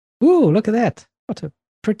Ooh, look at that. What a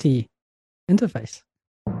pretty interface.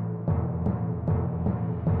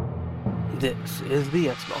 This is the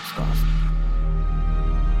Xbox Cast.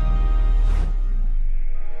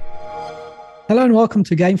 Hello and welcome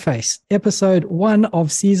to Game Face, episode 1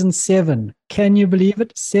 of season 7. Can you believe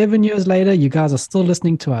it? 7 years later, you guys are still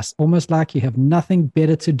listening to us, almost like you have nothing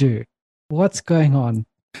better to do. What's going on?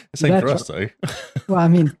 Same for us, though. Well, I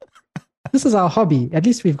mean, this is our hobby. At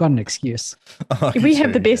least we've got an excuse. We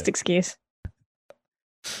have the best excuse.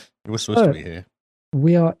 We're supposed to be here.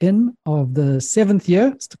 We are in of the 7th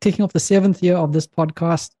year, kicking off the 7th year of this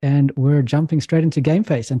podcast, and we're jumping straight into Game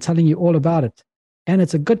Face and telling you all about it. And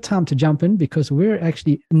it's a good time to jump in because we're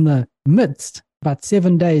actually in the midst, about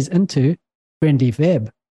 7 days into Friendly Feb,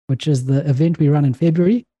 which is the event we run in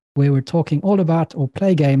February, where we're talking all about or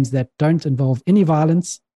play games that don't involve any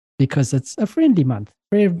violence because it's a friendly month.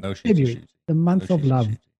 No February, the month of love.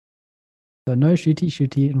 So no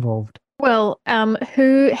shooty involved. Well,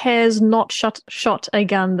 who has not shot a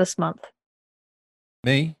gun this month?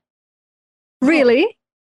 Me? Really?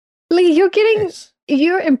 Lee, Yes.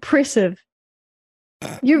 you're impressive.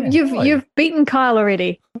 You've beaten Kyle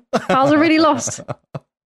already. Kyle's already lost.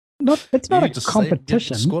 It's not a You just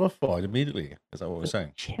competition. Disqualified immediately. Is that what we're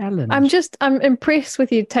saying? Challenge. I'm impressed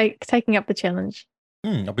with you taking up the challenge.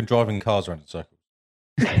 I've been driving cars around in circles.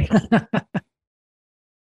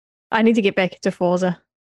 I need to get back to Forza.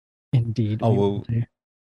 Indeed. Oh, we well, will do.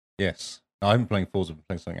 Yes. No, I haven't playing Forza, I've been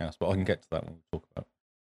playing something else, but I can get to that when we talk about it.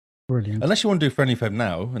 Brilliant. Unless you want to do Friendly Feb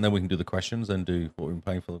now, and then we can do the questions and do what we've been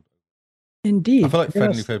playing for. Indeed. I feel like Let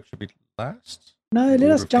Friendly us- Feb should be last. No, let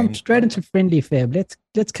order us of jump games straight played. into Friendly Feb.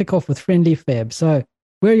 Let's kick off with Friendly Feb. So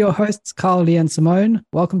we're your hosts, Carl, Lee, and Simone.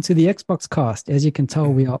 Welcome to the Xbox Cast. As you can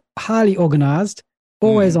tell, we are highly organized,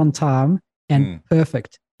 always on time, and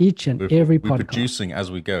perfect each and every We're podcast. producing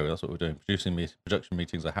as we go. That's what we're doing. Production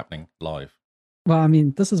meetings are happening live. Well, I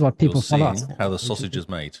mean, this is what people You'll follow see us. how the sausage is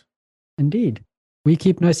made. Indeed. We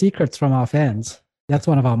keep no secrets from our fans. That's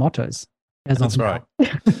one of our mottos. That's right.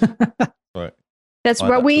 Right. That's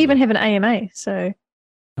Like right. that We to even them. have an AMA, so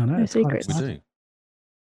I know, No it's quite secrets. We exciting. do.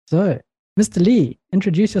 So, Mr. Lee,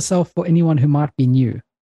 introduce yourself for anyone who might be new.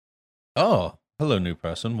 Oh, hello, new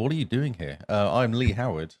person. What are you doing here? I'm Lee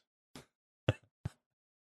Howard.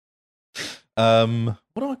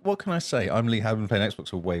 What can I say? I'm Lee Howard. Been playing Xbox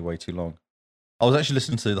for way too long. I was actually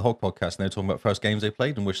listening to the Hog podcast, and they were talking about first games they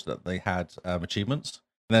played and wished that they had achievements.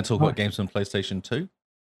 And then talking about games on PlayStation 2.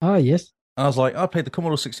 Oh, yes. And I was like, I played the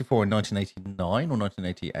Commodore 64 in 1989 or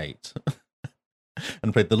 1988,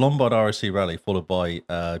 and played the Lombard RSC Rally, followed by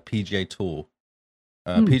PGA Tour.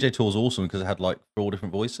 PGA Tour was awesome because it had like 4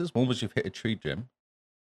 different voices. One was you've hit a tree, Jim.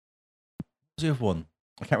 What was the other one?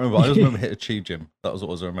 I can't remember. I just remember hit a tree, Jim. That was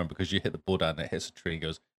what I remember because you hit the ball down and it hits a tree and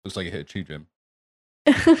goes, looks like you hit a tree, Jim.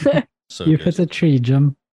 So You've good. hit a tree,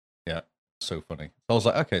 Jim. Yeah, so funny. So I was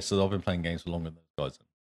like, okay, so I've been playing games for longer than those guys.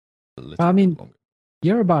 A little I mean- bit longer.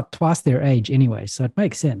 You're about twice their age anyway, so it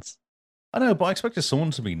makes sense. I know, but I expected someone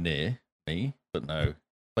to be near me, but no.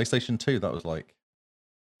 PlayStation 2, that was like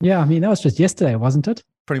Yeah, I mean, that was just yesterday, wasn't it?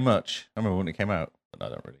 pretty much. I remember when it came out, but no, I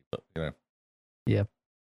don't really. But you know, Yeah.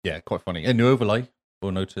 yeah, quite funny. A new overlay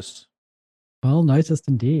or noticed. Well noticed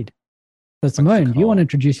indeed. So, Simone, you Carl. want to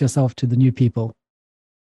introduce yourself to the new people?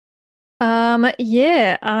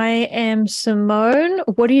 yeah, I am Simone.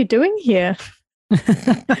 What are you doing here?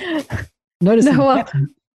 Notice No, well,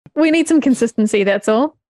 we need some consistency, that's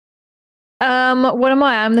all. What am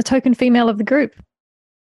I? I'm the token female of the group.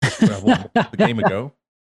 The gamer girl.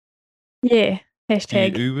 Yeah. Do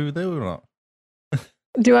Hashtag. you uwu though or not?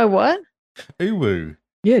 Do I what? Uwu.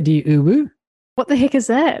 Yeah, do you uwu? What the heck is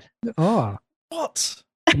that? Oh, What?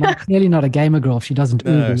 well, clearly not a gamer girl if she doesn't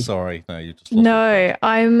No, uwu. sorry. No, you just lost No,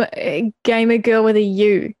 I'm a gamer girl with a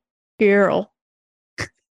U. Girl.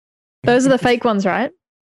 Those are the fake ones, right?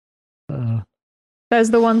 Those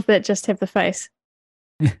are the ones that just have the face.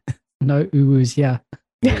 No uwus, yeah.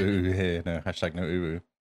 No uwu here. No, hashtag no uwu.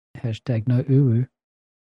 Hashtag no uwu.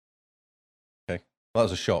 That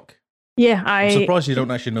was a shock. Yeah, I'm surprised you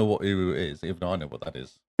don't actually know what uwu is, even though I know what that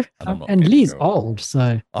is. I'm not a And gamer Lee's girl. old,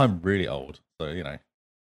 so I'm really old, so you know.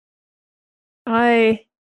 I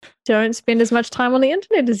don't spend as much time on the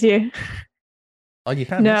internet as you. Oh, you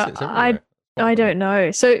can. No, It's everywhere. I don't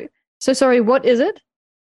know. So sorry, what is it?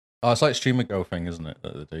 Oh, it's like streamer girl thing, isn't it?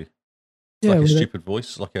 That they do. It's Yeah, like a with it- stupid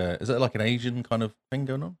voice. Is it like an Asian kind of thing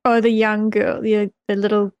going on? Oh, the young girl, the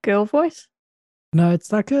little girl voice. no,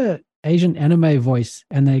 it's like a Asian anime voice,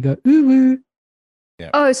 and they go uwu.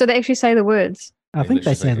 Oh, so they actually say the words. I think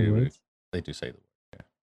they literally say the uwu. words. They do say the word.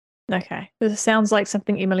 Yeah. Okay, this sounds like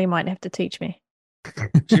something Emily might have to teach me.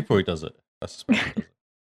 She probably does it. I suspect she does it.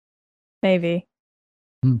 Maybe.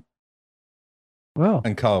 Well,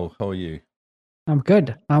 And Carl, how are you? I'm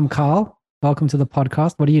good. I'm Carl. Welcome to the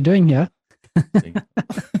podcast. What are you doing here?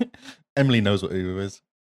 Emily knows what Uber is.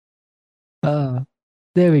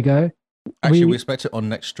 There we go. Actually, we expect it on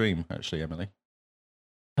next stream, actually, Emily.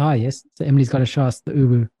 Ah, yes. So Emily's got to show us the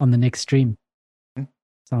Ubu on the next stream.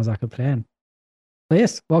 Sounds like a plan. So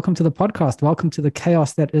yes, welcome to the podcast. Welcome to the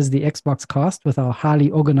chaos that is the Xbox cast with our highly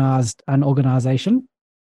organized unorganization.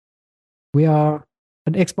 We are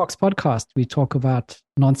an Xbox podcast. We talk about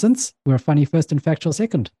nonsense. We're funny first and factual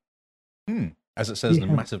second. As it says in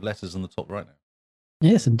Yeah. massive letters on the top right now.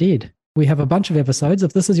 Yes, indeed. We have a bunch of episodes.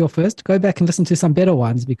 If this is your first, go back and listen to some better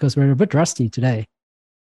ones because we're a bit rusty today.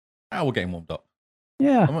 Ah, we're getting warmed up.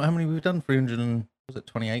 Yeah. How many we've done?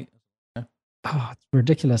 328? Oh, it's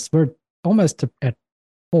ridiculous. We're almost at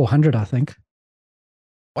 400, I think.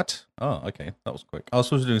 What? Oh, okay. That was quick. I was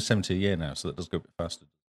supposed to do 70 a year now, so that does go a bit faster.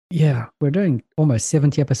 Yeah, we're doing almost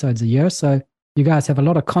 70 episodes a year. So you guys have a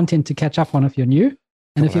lot of content to catch up on if you're new.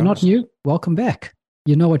 And if you're not new, welcome back.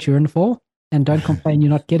 You know what you're in for, and don't complain you're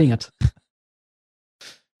not getting it.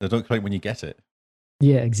 No, don't complain when you get it.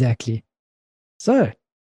 Yeah, exactly. So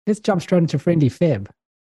let's jump straight into Friendly Feb.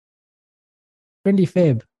 Friendly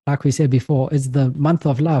Feb, like we said before, is the month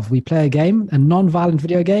of love. We play a game, a non-violent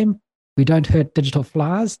video game. We don't hurt digital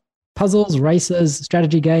flies. Puzzles, races,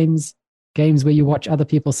 strategy games, games where you watch other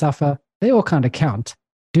people suffer. They all kind of count.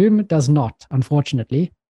 Doom does not,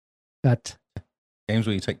 unfortunately. But Games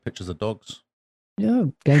where you take pictures of dogs. yeah,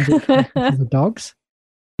 games where you take pictures of dogs.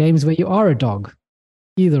 Games where you are a dog.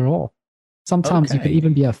 Either or. Sometimes you can Okay.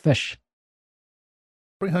 even be a fish.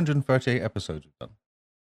 338 episodes we've done.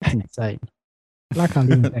 Insane. Like I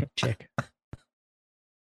lean back check.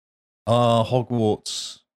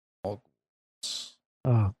 Hogwarts.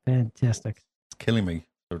 Oh, fantastic. It's killing me.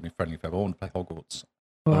 Friendly Feb. I want to play Hogwarts.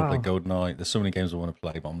 I want to Wow. play GoldenEye. There's so many games I want to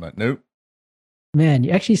play, but I'm like, nope. Man,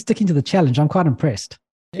 you're actually sticking to the challenge. I'm quite impressed.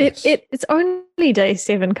 Yes. It's only day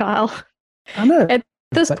 7, Kyle. I know. At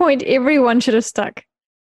this But- point, everyone should have stuck.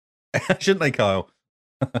 Shouldn't they, Kyle?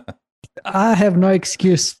 I have no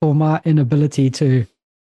excuse for my inability to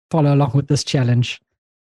follow along with this challenge.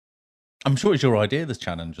 I'm sure it's your idea, this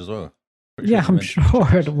challenge as well. Pretty Yeah, you I'm mentioned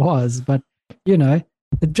sure it was, but you know,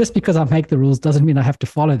 just because I make the rules doesn't mean I have to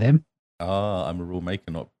follow them. I'm a rule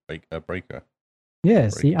maker, not a breaker. Yeah,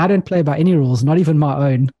 see, I don't play by any rules, not even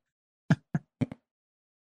my own.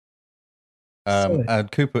 So-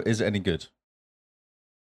 And Cooper, is it any good?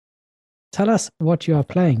 Tell us what you are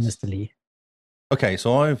playing, Mr. Lee. Okay,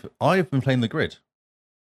 so I've been playing The Grid.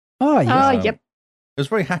 Oh, yes. Oh, Um, yep. I was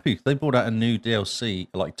very happy. They brought out a new DLC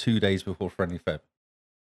like 2 days before Friendly Feb.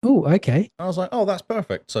 Oh, okay. I was like, oh, that's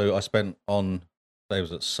perfect. So I spent on,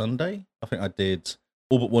 was it Sunday? I think I did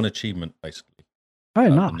all but one achievement, basically. Oh, The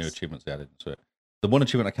new nice. achievements they added into it. The one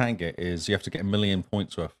achievement I can get is you have to get 1 million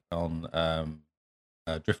points worth on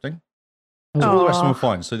drifting. So all the rest of them are Aw.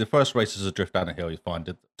 fine. So the first race is a drift down a hill, you find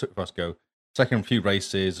it. Took the first go. Second few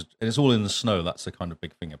races, and it's all in the snow. That's the kind of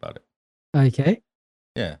big thing about it. Okay.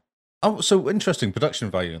 Yeah. Oh, so interesting.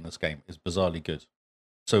 Production value in this game is bizarrely good.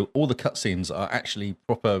 So all the cutscenes are actually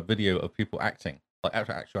proper video of people acting, like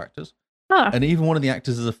actual actors. Huh. And even one of the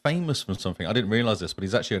actors is famous from something. I didn't realize this, but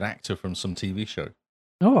he's actually an actor from some TV show.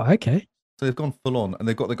 Oh, okay. So they've gone full on, and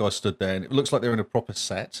they've got the guy stood there, and it looks like they're in a proper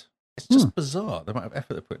set. It's just bizarre the amount of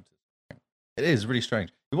effort they put into it. It is really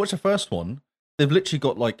strange. You watch the first one, they've literally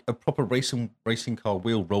got like a proper racing car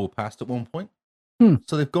wheel roll past at one point.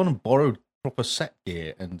 So they've gone and borrowed proper set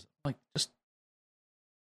gear and like just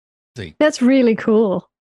see. That's really cool.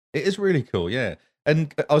 It is really cool, yeah.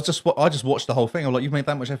 And I just watched the whole thing. I'm like, you've made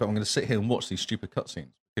that much effort. I'm going to sit here and watch these stupid cutscenes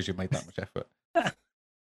because you've made that much effort.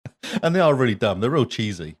 And they are really dumb. They're real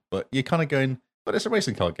cheesy, but you're kind of going, but it's a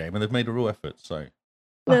racing car game, and they've made a real effort. So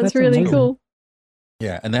Oh, That's really amazing. cool.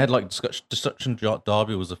 yeah, and they had like Destruction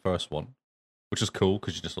Derby was the first one, which is cool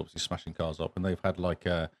because you're just obviously smashing cars up. And they've had like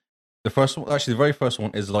the first one. Actually, the very first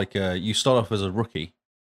one is like you start off as a rookie,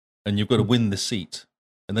 and you've got to win the seat,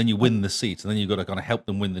 and then you win the seat, and then you've got to kind of help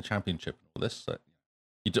them win the championship and all this. So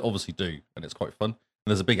you obviously do, and it's quite fun. And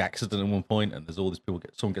there's a big accident at one point, and there's all these people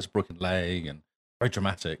someone gets a broken leg, and very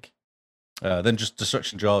dramatic. Then just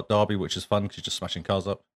Destruction Derby, which is fun because you're just smashing cars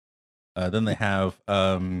up. Then they have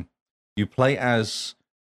you play as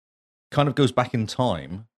kind of goes back in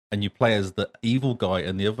time, and you play as the evil guy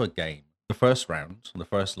in the other game, the first round, the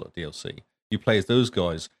first lot of DLC. You play as those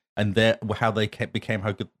guys, and how they became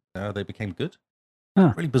how good they became good.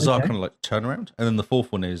 Huh, Really bizarre okay. kind of like turnaround. And then the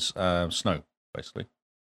fourth one is snow, basically.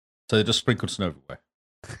 So they just sprinkled snow everywhere.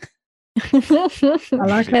 I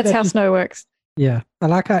like That's that how you- snow works. Yeah. I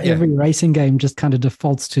like how Yeah. every racing game just kind of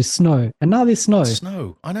defaults to snow. And now there's snow.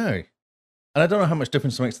 Snow, I know. And I don't know how much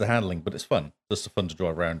difference it makes to the handling, but it's fun. Just fun to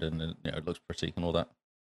drive around in, and it looks pretty and all that.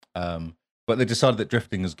 But they decided that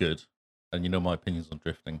drifting is good, and you know my opinions on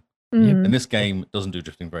drifting. Mm. And this game doesn't do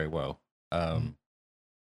drifting very well. But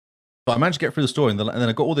I managed to get through the story, and then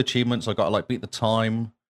I got all the achievements. I got to like beat the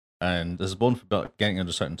time, and there's one for getting under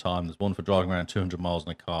a certain time. There's one for driving around 200 miles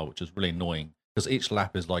in a car, which is really annoying because each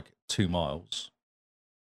lap is like 2 miles.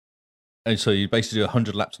 And so you basically do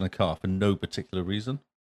 100 laps in a car for no particular reason.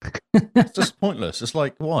 It's just pointless. It's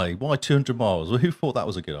like, why? Why 200 miles? Well, who thought that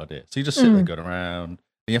was a good idea? So you just sit there going around, and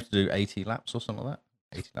you have to do 80 laps or something like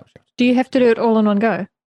that. 80 laps. Do you have to do it all in one go?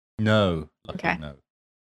 No. Luckily, Okay. no.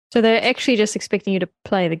 So they're actually just expecting you to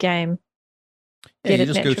play the game. Yeah, Get you it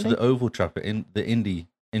just go to naturally? the oval track in the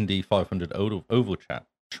Indy 500 oval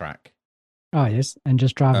track. Oh, yes. And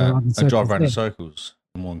just drive around in And circles. drive around in there. circles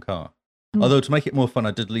in one car. Mm. Although to make it more fun,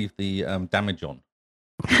 I did leave the damage on.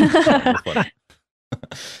 More fun.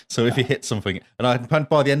 So if you hit something, and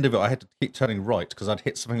by the end of it, I had to keep turning right because I'd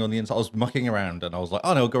hit something on the inside. I was mucking around, and I was like,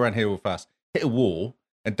 "Oh no, I'll go around here real fast." Hit a wall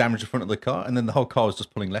and damage the front of the car, and then the whole car was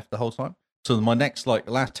just pulling left the whole time. So my next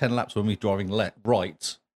last 10 laps were me driving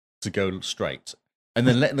right to go straight, and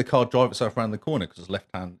then letting the car drive itself around the corner because it's left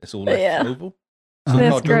hand. It's all left Yeah. oval. So the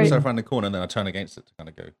That's car drove great. itself around the corner, and then I turn against it to kind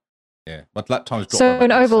of go. Yeah, my lap times dropped. So by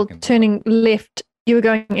an about 8 oval seconds. turning left, you were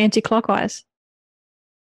going anti-clockwise.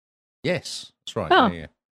 Yes, that's right. Oh, Yeah.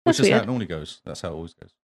 Which that's is how weird. it normally goes. That's how it always goes.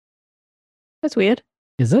 That's weird.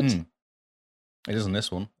 Is it? Mm. It isn't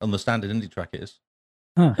this one. On the standard Indy track, it is.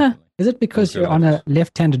 Huh. Definitely. Is it because Those are you're on a levels.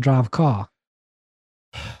 left-handed drive car?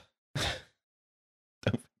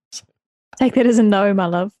 Take that as a no, my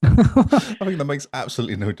love. I think that makes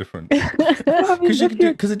absolutely no difference. I mean,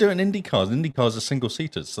 Because they do it in Indy cars. Indy cars are single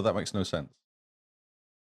seaters, so that makes no sense.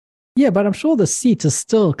 Yeah, but I'm sure the seat is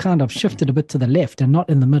still kind of shifted a bit to the left and not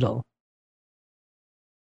in the middle.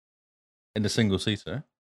 In the single seater,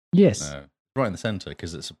 Yes. no, right in the center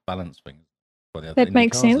because it's a balance thing. By the other That Indy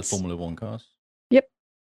makes cars, sense. The Formula One cars.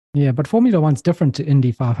 Yeah, but Formula One's different to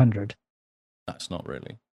Indy 500. That's not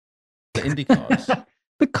really the Indy cars.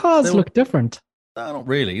 The cars They're- look different. No, not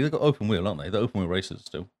really. They've got open wheel, aren't they? They're open wheel racers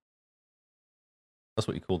still. That's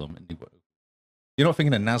what you call them. Indy. You're not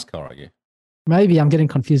thinking of NASCAR, are you? Maybe I'm getting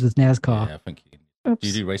confused with NASCAR. Yeah, I think you. Do Oops.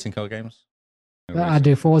 you do racing car games? I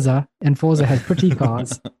do Forza, and Forza has pretty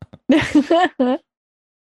cars.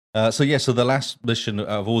 So the last mission out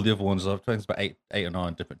of all the other ones, I've think it's about eight or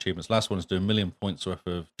 9 different achievements. Last one is doing 1 million points worth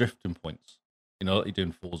of drifting points. You know, like you do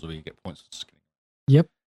in Forza where you get points for skiing. Yep.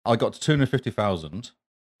 I got to 250,000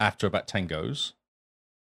 after about 10 goes,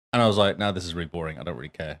 and I was like, "Now this is really boring. I don't really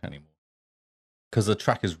care anymore." Because the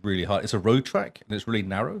track is really hard. It's a road track and it's really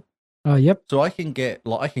narrow. Oh, yep. So I can get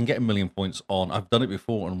 1 million points on. I've done it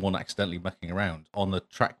before on one accidentally mucking around on the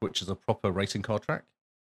track, which is a proper racing car track,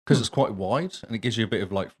 because it's quite wide and it gives you a bit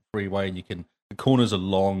of like freeway, and the corners are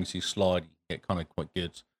long, so you slide, you get kind of quite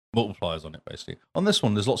good multipliers on it basically. On this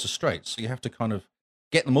one, there's lots of straights, so you have to kind of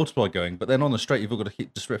get the multiplier going, but then on the straight, you've got to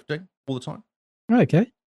keep just drifting all the time.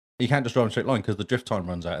 Okay. You can't just drive in a straight line because the drift time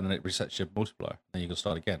runs out and then it resets your multiplier. Then you can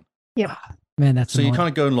start again. Man, that's So you're annoying. kind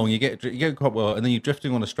of going along, you get quite well, and then you're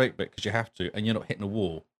drifting on a straight bit because you have to, and you're not hitting a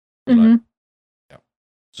wall. You're like, Mhm.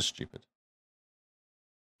 it's just stupid.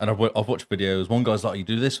 And I've watched videos. One guy's like, you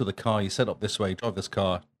do this with a car, you set up this way, drive this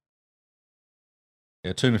car.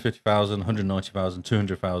 Yeah, 250,000, 190,000,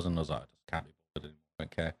 200,000. I was like, I just can't be bothered anymore. I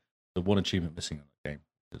don't care. The one achievement missing in the game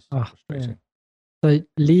is Oh, frustrating. So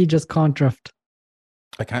Lee just can't drift.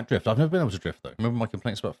 I can't drift. I've never been able to drift though. Remember my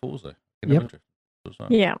complaints about Forza? I can Yep. never drift. So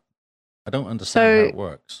Yeah. I don't understand how So- it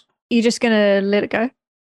works. You're just going to let it go?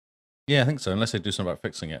 Yeah, I think so. Unless they do something about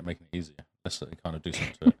fixing it, making it easier. Unless they kind of do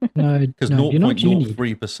something to it. No, Because no, you know what you need?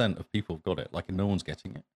 0.03% of people have got it. Like, no one's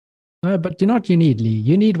getting it. No, but you know what you need, Lee?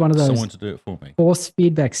 You need one of those Someone to do it for me. force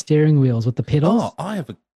feedback steering wheels with the pedals. Oh, I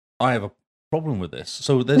have a problem with this.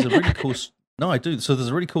 So there's a really cool. No, I do. So there's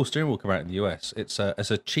a really cool steering wheel come out in the US. It's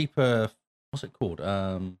a cheaper. What's it called?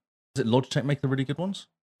 Is it Logitech make the really good ones?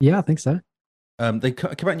 Yeah, I think so. They come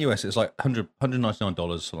out in the US. It's like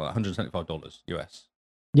 $199, so like $175 US.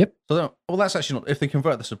 Yep. So well, that's actually not. If they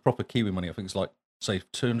convert this to proper Kiwi money, I think it's like say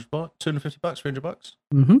 $250, $300,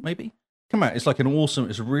 Mm-hmm. maybe. Come out. It's like an awesome.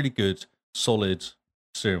 It's a really good, solid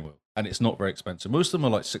steering wheel, and it's not very expensive. Most of them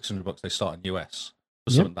are like $600. They start in US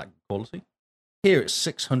for Yep. something that quality. Here it's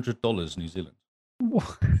 $600 New Zealand.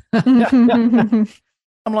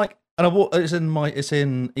 I'm like, and I bought it's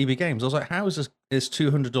in EB Games. I was like, how is this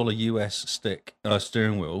 $200 US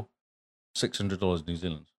steering wheel $600 New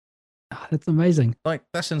Zealand? Oh, that's amazing. Like,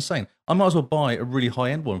 that's insane. I might as well buy a really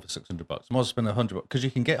high-end one for $600. I might as well spend $100 because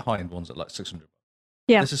you can get high-end ones at like $600.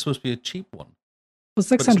 Yeah. This is supposed to be a cheap one. For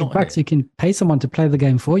 $600, you can pay someone to play the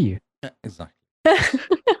game for you. Yeah, exactly.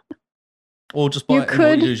 Or just buy it. And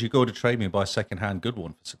what you do is you go to Trade Me and buy a second-hand good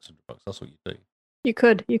one for $600. That's what you do. You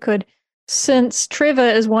could. Since Trevor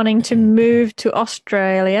is wanting to move to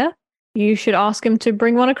Australia, you should ask him to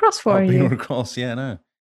bring one across for you. Bring one across, yeah, no.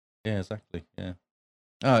 Yeah, exactly, yeah.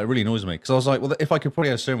 Oh, it really annoys me because I was like, well, if I could probably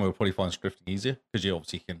have a steering wheel, I'd probably find drifting easier because you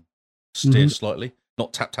obviously can steer slightly,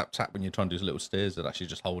 not tap, tap, tap when you're trying to do little steers, and actually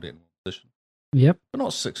just hold it in one position. Yep. But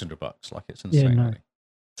not $600, like it's insane. Yeah, no. Really.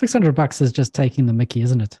 $600 is just taking the mickey,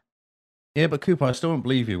 isn't it? Yeah, but Cooper, I still don't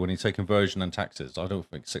believe you when you say conversion and taxes. I don't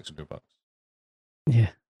think $600. Yeah.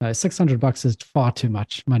 No, $600 is far too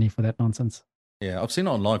much money for that nonsense. Yeah, I've seen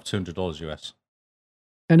it online for $200 US.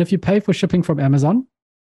 And if you pay for shipping from Amazon,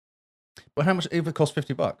 but how much if it costs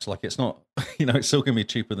 $50? Like it's not, it's still going to be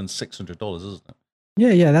cheaper than $600, isn't it?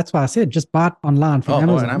 Yeah, that's why I said just buy it online from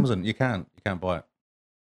Amazon. Oh, on Amazon, you can buy it.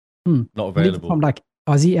 Not available from like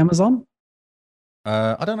Aussie Amazon.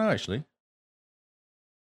 I don't know actually.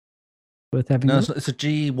 Worth having. No, it's a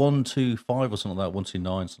G125 or something like that.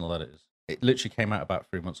 129, something like that. It is. It literally came out about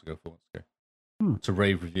 3 months ago, 4 months ago. To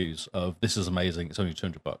rave reviews of this is amazing. It's only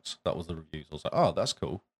 $200. That was the reviews. I was like, oh, that's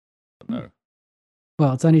cool. But no.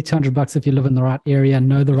 Well, it's only $200 if you live in the right area,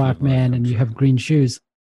 know the right man, and you have green shoes.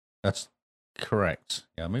 That's correct.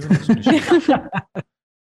 Yeah, maybe not green shoes.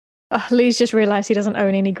 Lee's just realised he doesn't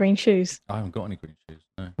own any green shoes. I haven't got any green shoes.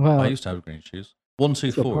 No. Well, I used to have green shoes.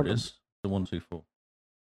 124 it is. The 124.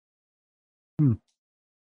 Is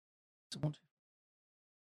it 124?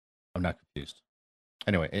 I'm now confused.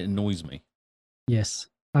 Anyway, it annoys me. Yes,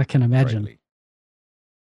 I can imagine. Greatly.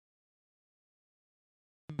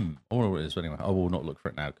 I wonder what it is. But anyway, I will not look for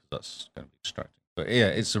it now because that's going to be distracting. But yeah,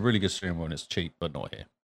 it's a really good steering wheel and it's cheap, but not here.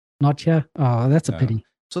 Not here? Oh, that's a pity.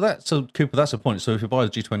 So Cooper, that's the point. So if you buy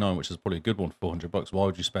the G29, which is probably a good one for $400, why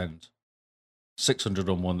would you spend $600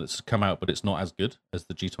 on one that's come out, but it's not as good as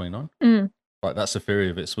the G29? Like that's the theory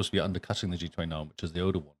of it. It's supposed to be undercutting the G29, which is the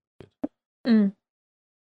older one.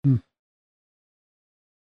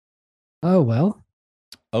 Oh well.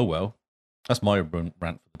 That's my rant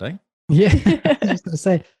for the day. Yeah, I was just going to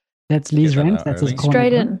say that's Lee's rant. That's his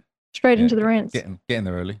corner. Straight into the rants. Get in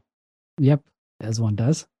there early. Yep, as one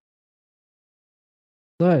does.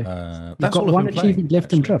 So you've got one achievement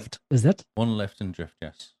left in Drift. Is that one left in Drift?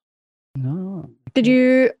 Yes. No. Did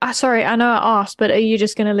you? Sorry, I know I asked, but are you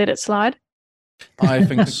just going to let it slide? I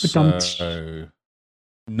think so.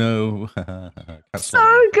 No.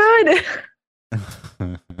 So good.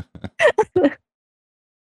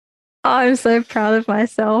 I'm so proud of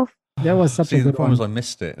myself. That was such a good the problem one. is I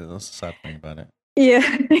missed it. That's the sad thing about it.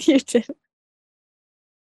 Yeah, you did.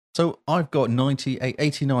 So I've got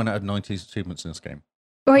 89 out of 90 achievements in this game.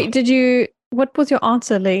 Wait, did you? What was your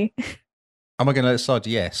answer, Lee? Am I going to let it slide?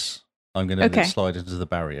 Yes. I'm going to let it slide into the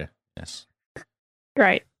barrier. Yes.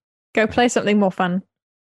 Great. Go play something more fun.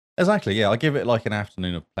 Exactly. Yeah, I give it like an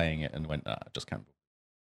afternoon of playing it and went, I just can't.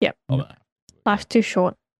 Yep. Life's too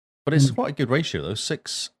short. But it's quite a good ratio though.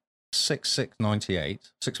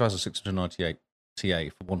 6,698 TA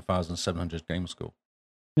for 1,700 game score.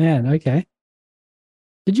 Man, okay.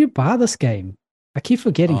 Did you buy this game? I keep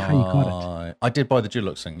forgetting how you got it. I did buy the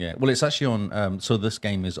Deluxe thing, yeah. Well, it's actually on, so this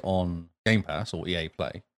game is on Game Pass or EA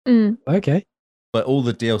Play. Okay. But all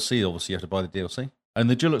the DLC, obviously, you have to buy the DLC. And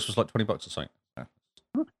the Deluxe was like $20 or something. Yeah.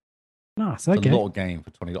 Nice, okay. It's a lot of game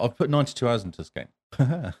for $20. I've put 92 hours into this game.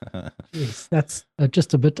 Yes, that's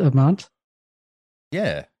just a bit amount.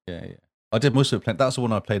 Yeah. I did most of it. That's the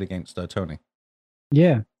one I played against Tony.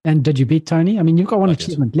 Yeah. And did you beat Tony? I mean, you've got one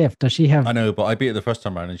achievement left. Does she have? I know, but I beat it the first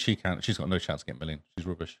time around, and she can't. She's got no chance to get million. She's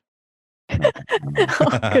rubbish.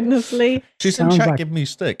 Oh, goodness, Lee. She's in chat giving me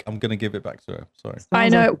stick. I'm going to give it back to her. Sorry. I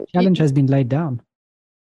know. Like the challenge has been laid down.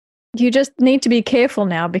 You just need to be careful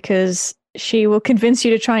now because she will convince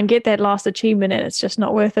you to try and get that last achievement, and it's just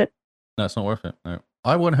not worth it. No, it's not worth it. No,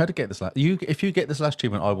 I want her to get this last. If you get this last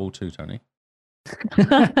achievement, I will too, Tony.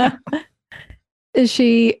 Is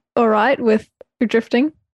she all right with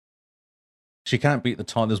drifting? She can't beat the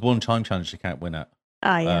time. There's one time challenge she can't win at.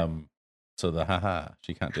 Yeah. So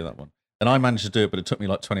she can't do that one. And I managed to do it, but it took me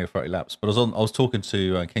like 20 or 30 laps. But I was talking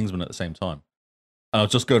to Kingsman at the same time. And I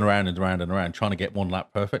was just going around and around and around trying to get one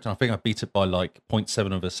lap perfect. And I think I beat it by like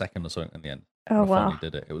 0.7 of a second or something in the end. Oh, I finally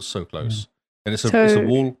did it. It was so close. And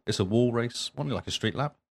it's a wall race, only like a street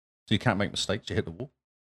lap. So you can't make mistakes. You hit the wall.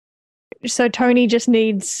 So Tony just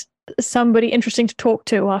needs somebody interesting to talk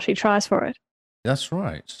to while she tries for it. That's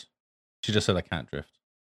right. She just said I can't drift.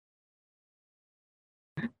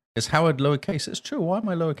 Is Howard lowercase? It's true. Why am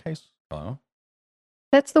I lowercase, Kyle?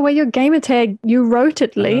 That's the way your gamer tag, you wrote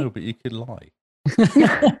it, Lee. No, but you could lie.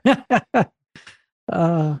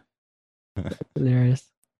 That's hilarious.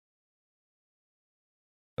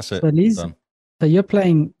 That's it. So, Liz, Done. so you're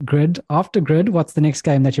playing Grid. After Grid, what's the next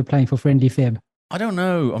game that you're playing for Friendly Feb? I don't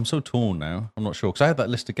know. I'm so torn now. I'm not sure because I had that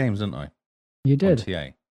list of games, didn't I? You On did. TA.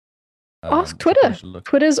 Ask so I Twitter. should look.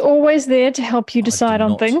 Twitter's always there to help you I do decide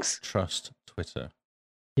on not things. Trust Twitter.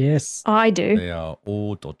 Yes. I do, They are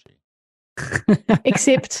all dodgy.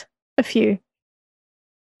 except a few.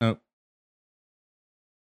 No.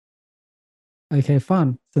 Okay,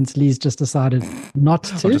 fine. Since Lee's just decided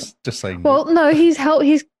not I'm to. just saying. Well, no, he's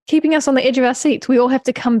keeping us on the edge of our seats. We all have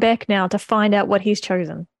to come back now to find out what he's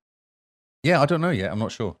chosen. Yeah, I don't know yet. I'm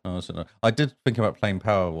not sure. No, I don't know. I did think about playing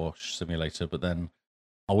Power Wash Simulator, but then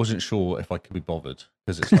I wasn't sure if I could be bothered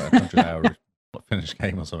because it's like a 100-hour finished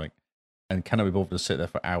game or something. And can I be bothered to sit there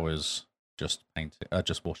for hours just painting,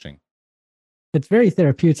 just washing? It's very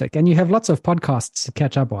therapeutic, and you have lots of podcasts to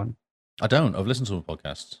catch up on. I don't. I've listened to some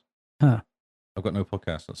podcasts. Huh. I've got no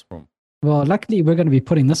podcast. That's the problem. Well, luckily, we're going to be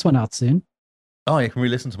putting this one out soon. Oh, I can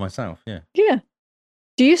re-listen to myself. Yeah. Yeah.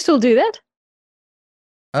 Do you still do that?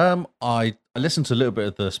 I listened to a little bit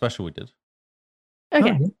of the special we did.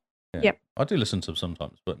 Okay. Oh, Yeah. Yep. I do listen to them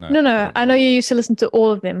sometimes, but no. No. I know you used to listen to all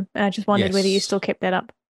of them. I just wondered whether you Yes. still kept that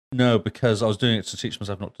up. No, because I was doing it to teach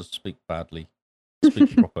myself not to speak badly,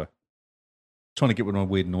 speak proper. Trying to get rid of my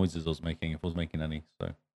weird noises I was making, if I was making any.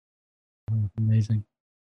 So amazing.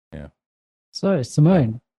 Yeah. So,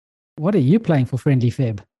 Simone, what are you playing for Friendly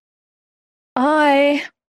Feb? I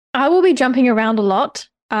will be jumping around a lot.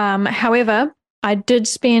 However, I did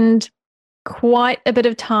spend quite a bit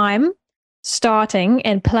of time starting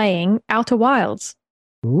and playing Outer Wilds.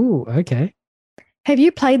 Ooh, okay. Have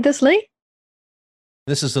you played this, Lee?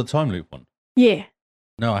 this is the time loop one. Yeah.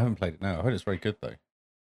 No, I haven't played it now. I heard it's very good though.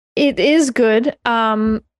 It is good.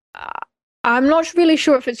 I'm not really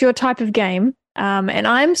sure if it's your type of game. And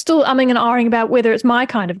I'm still umming and ahhing about whether it's my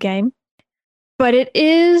kind of game. But it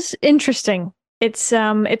is interesting. It's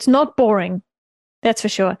not boring. That's for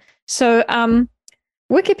sure. So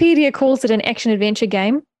Wikipedia calls it an action adventure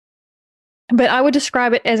game. But I would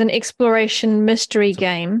describe it as an exploration mystery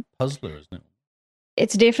game. Puzzler, isn't it?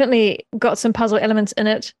 It's definitely got some puzzle elements in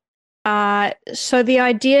it. So the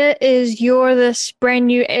idea is you're this brand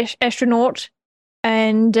new astronaut,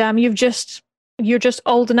 and you're just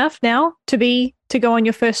old enough now to go on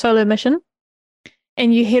your first solo mission,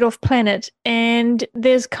 and you head off planet. And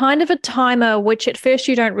there's kind of a timer, which at first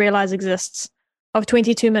you don't realize exists, of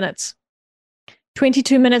 22 minutes.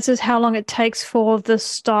 22 minutes is how long it takes for the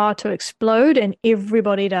star to explode, and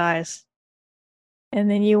everybody dies. And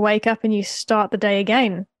then you wake up and you start the day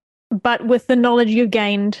again, but with the knowledge you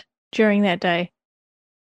gained during that day.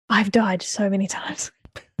 I've died so many times.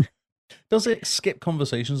 Does it skip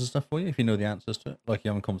conversations and stuff for you if you know the answers to it? Like you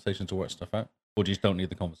having conversations to work stuff out? Or do you just don't need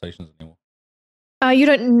the conversations anymore? You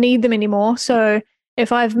don't need them anymore. So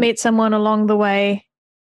if I've met someone along the way,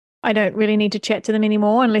 I don't really need to chat to them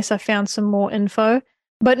anymore unless I found some more info.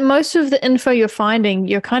 But most of the info you're finding,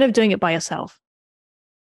 you're kind of doing it by yourself.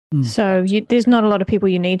 So there's not a lot of people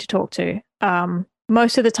you need to talk to.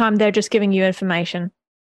 Most of the time, they're just giving you information.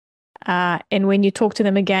 And when you talk to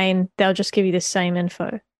them again, they'll just give you the same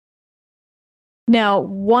info. Now,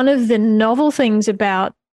 one of the novel things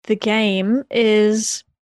about the game is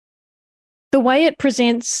the way it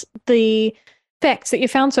presents the facts that you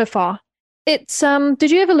found so far. It's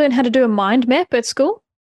did you ever learn how to do a mind map at school?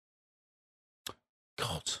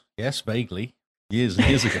 God, yes, vaguely. Years and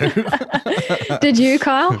years ago. Did you,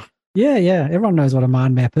 Kyle? Yeah. Everyone knows what a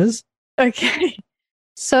mind map is. Okay.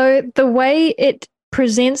 So the way it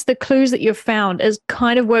presents the clues that you've found is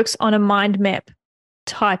kind of works on a mind map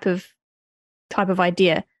type of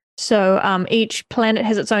idea. So each planet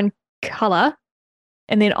has its own color,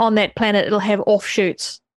 and then on that planet it'll have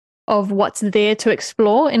offshoots of what's there to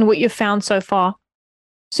explore and what you've found so far.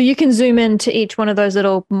 So you can zoom into each one of those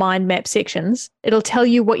little mind map sections. It'll tell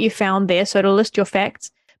you what you found there, so it'll list your facts,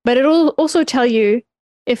 but it'll also tell you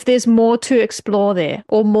if there's more to explore there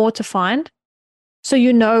or more to find. So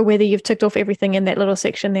you know whether you've ticked off everything in that little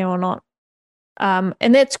section there or not.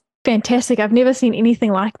 And that's fantastic. I've never seen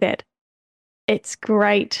anything like that. It's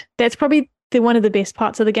great. That's probably one of the best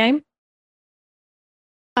parts of the game.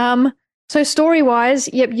 So story-wise,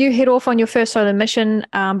 yep, you head off on your first solo mission,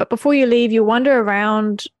 but before you leave, you wander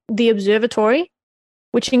around the observatory,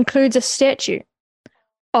 which includes a statue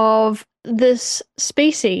of this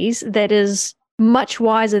species that is much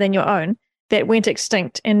wiser than your own, that went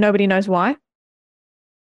extinct, and nobody knows why.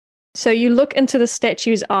 So you look into the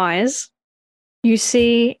statue's eyes, you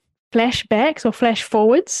see flashbacks or flash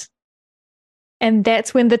forwards. And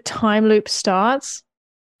that's when the time loop starts.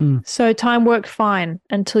 So time worked fine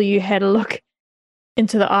until you had a look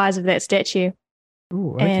into the eyes of that statue.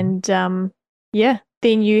 Ooh, okay. And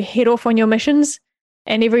then you head off on your missions.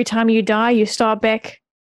 And every time you die, you start back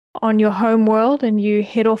on your home world and you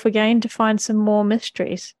head off again to find some more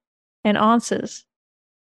mysteries and answers.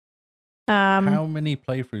 How many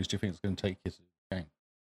playthroughs do you think it's going to take you to the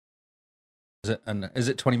game? Is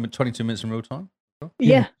it 22 minutes in real time?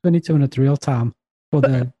 Yeah. 22 minutes real time for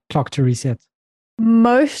the clock to reset.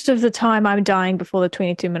 Most of the time I'm dying before the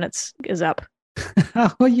 22 minutes is up.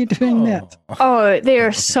 How are you doing that? Oh, there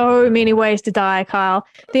are so many ways to die, Kyle.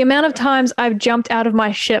 The amount of times I've jumped out of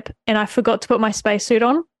my ship and I forgot to put my spacesuit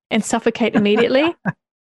on and suffocate immediately.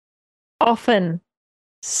 Often.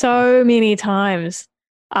 So many times.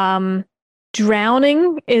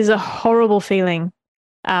 Drowning is a horrible feeling.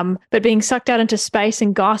 But being sucked out into space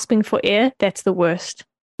and gasping for air, that's the worst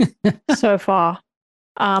so far.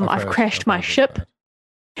 I've crashed my ship.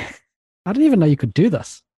 I didn't even know you could do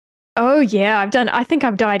this. Oh yeah, I think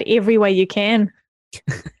I've died every way you can.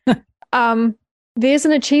 There's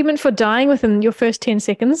an achievement for dying within your first 10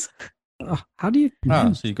 seconds. Oh, how do you?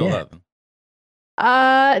 So you got that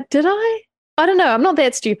then? Did I? I don't know. I'm not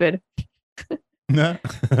that stupid. No.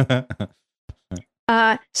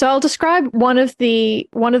 So I'll describe one of the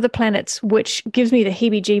planets, which gives me the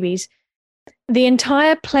heebie-jeebies. The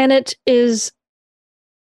entire planet is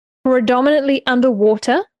predominantly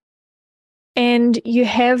underwater, and you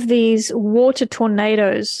have these water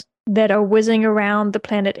tornadoes that are whizzing around the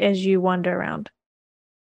planet as you wander around.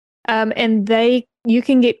 And you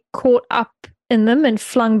can get caught up in them and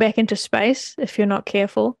flung back into space if you're not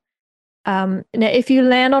careful. Now, if you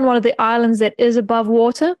land on one of the islands that is above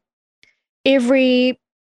water, every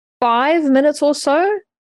 5 minutes or so,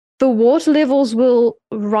 the water levels will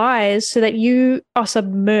rise so that you are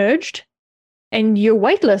submerged and you're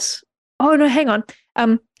weightless. Oh, no, hang on.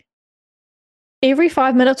 Every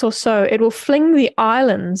 5 minutes or so, it will fling the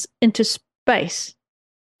islands into space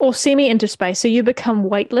or into space. So you become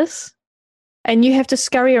weightless and you have to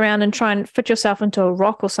scurry around and try and fit yourself into a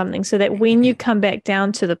rock or something so that when you come back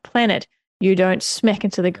down to the planet, you don't smack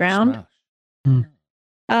into the ground.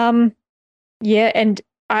 Yeah, and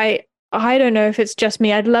I don't know if it's just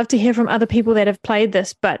me. I'd love to hear from other people that have played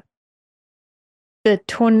this, but the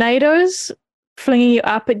tornadoes flinging you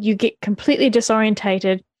up and you get completely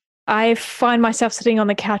disorientated. I find myself sitting on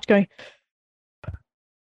the couch going...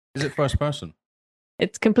 Is it first person?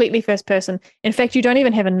 It's completely first person. In fact, you don't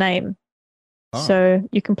even have a name. Oh. So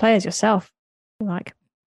you can play as yourself. Like,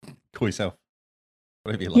 call yourself.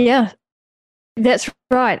 Whatever you like. Yeah, that's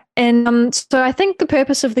right. And so I think the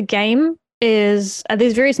purpose of the game is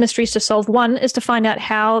there's various mysteries to solve. One is to find out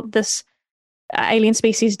how this alien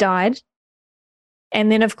species died.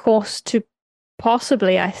 And then, of course, to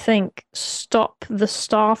possibly, I think, stop the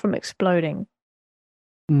star from exploding.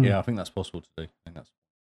 Yeah, I think that's possible to do.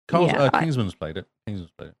 Kingsman's played it. He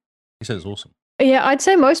said it's awesome. Yeah, I'd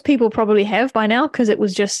say most people probably have by now because some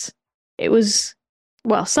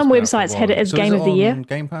websites had it as Game of the Year.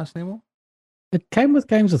 Game Pass anymore? It came with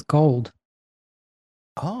Games with Gold.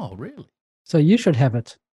 Oh, really? So you should have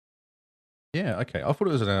it. Yeah, okay. I thought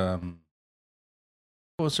it was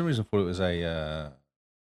for some reason I thought it was a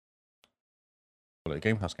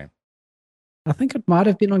Game Pass game. I think it might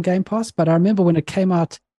have been on Game Pass, but I remember when it came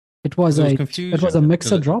out, it was a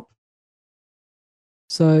mixer drop.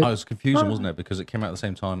 So it was confusion, wasn't it? Because it came out at the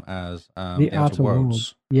same time as the Outer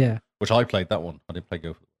Worlds. Yeah. Which I played that one. I didn't play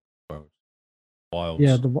Go for the Wilds.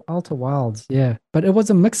 Yeah, the Outer Wilds, yeah. But it was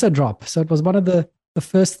a mixer drop. So it was one of the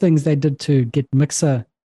first things they did to get Mixer,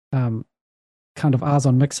 kind of eyes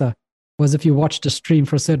on Mixer, was if you watched a stream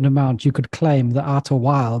for a certain amount, you could claim the Outer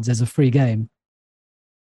Wilds as a free game.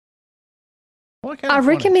 I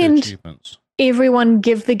recommend everyone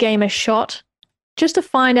give the game a shot just to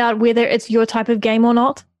find out whether it's your type of game or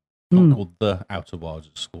not. Not called the Outer Wilds,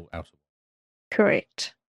 it's called Outer Wilds.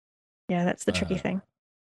 Correct. Yeah, that's the tricky thing.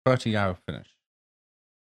 30-hour finish.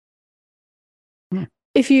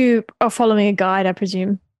 If you are following a guide, I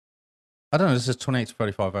presume. I don't know, this is 28 to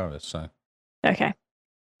 35 hours, so. Okay.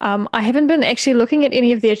 I haven't been actually looking at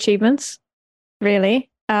any of the achievements, really.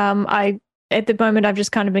 At the moment, I've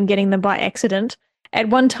just kind of been getting them by accident. At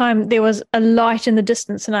one time, there was a light in the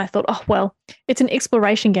distance, and I thought, oh, well, it's an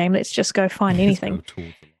exploration game. Let's just go find anything.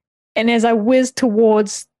 And as I whizzed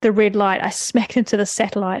towards the red light, I smacked into the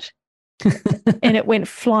satellite, and it went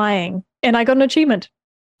flying, and I got an achievement.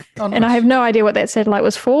 Oh, nice. And I have no idea what that satellite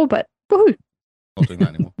was for, but woohoo. Not doing that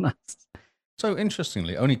anymore. Nice. So,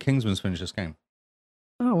 interestingly, only Kingsman's finished this game.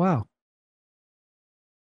 Oh, wow.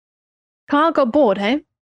 Carl got bored, hey?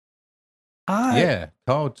 Yeah,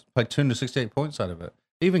 Carl played 268 points out of it.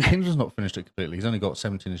 Even Kingdom's not finished it completely. He's only got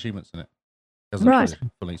 17 achievements in it. He hasn't Right. played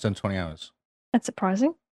it fully. He's done 20 hours. That's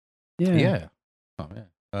surprising. Yeah. Oh,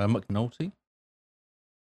 yeah. McNulty.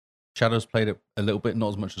 Shadow's played it a little bit, not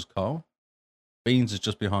as much as Carl. Beans is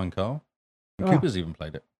just behind Carl. And Oh. Cooper's even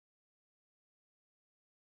played it.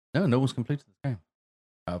 No one's completed the game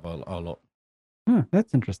out of our lot. Huh,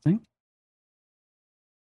 that's interesting.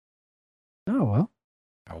 Oh, well.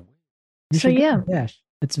 How You So, should give it yeah. a dash.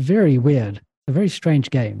 It's very weird. It's a very strange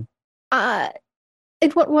game.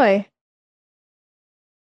 In what way?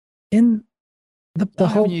 In the Why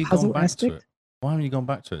whole haven't you gone puzzle back to aspect. it? Why haven't you gone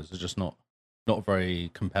back to it? It's just not very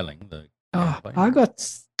compelling. The Oh, gameplay. I got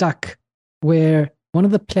stuck where one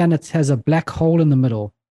of the planets has a black hole in the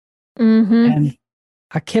middle. Mm-hmm. And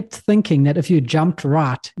I kept thinking that if you jumped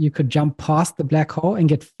right, you could jump past the black hole and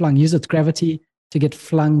get flung, use its gravity to get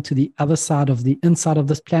flung to the other side of the inside of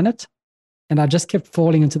this planet. And I just kept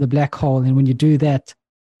falling into the black hole. And when you do that,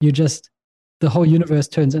 the whole universe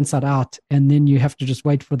turns inside out. And then you have to just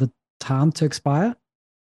wait for the time to expire,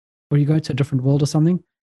 or you go to a different world or something.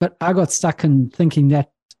 But I got stuck in thinking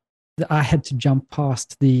that I had to jump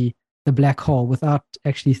past the black hole without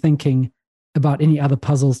actually thinking about any other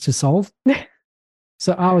puzzles to solve.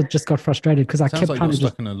 So I just got frustrated because I Sounds kept like trying you're to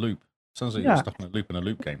stuck in a loop. Sounds like Yeah. you're stuck in a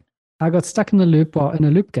loop game. I got stuck in a loop or in a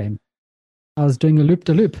loop game. I was doing a loop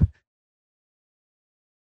to loop.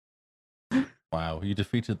 Wow, you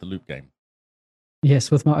defeated the loop game Yes,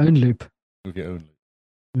 with my own loop. with your own loop.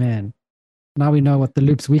 Man, now we know what the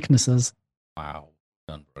loop's weakness is. Wow,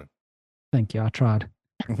 done, bro. Thank you. I tried.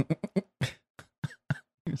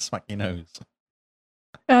 Smack your nose.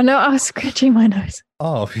 Oh, no, I was scratching my nose.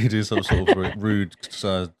 Oh, you do some sort of rude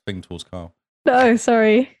thing towards Carl. No,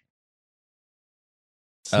 sorry.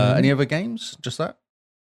 So, Any other games? Just that?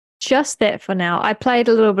 Just that for now. I played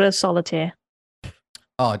a little bit of Solitaire,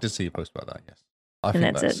 Oh, I did see you post about that. Yes, I and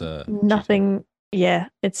think that's that's it. Nothing. Yeah,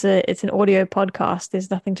 it's an audio podcast.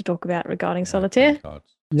 There's nothing to talk about regarding Solitaire.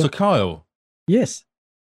 Cards. Yep. So, Kyle, yes.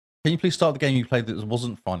 can you please start the game you played that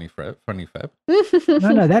wasn't Friendly Feb?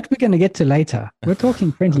 No, that we're going to get to later. We're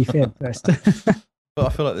talking Friendly Feb first. But I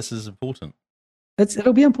feel like this is important.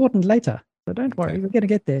 It'll be important later. So don't worry. Okay. We're going to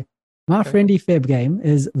get there. My Okay. Friendly Feb game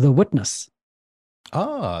is The Witness.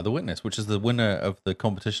 Ah, The Witness, which is the winner of the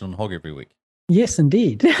competition on Hog every week. Yes,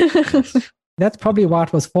 indeed. Yes. That's probably why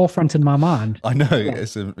it was forefront in my mind. I know,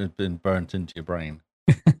 it's been burnt into your brain.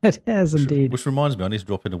 It has indeed. Which reminds me, I need to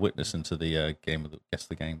drop in a witness into the game of the guess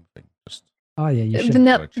the game thing. Just Oh, yeah, you should.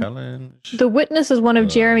 Now, a challenge. The Witness is one of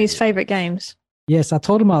Jeremy's favorite games. Yes, I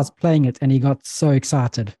told him I was playing it and he got so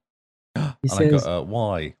excited. He And I says got,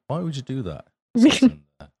 why? Why would you do that? Says in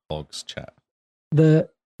the Hogs chat. the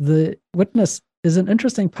Witness is an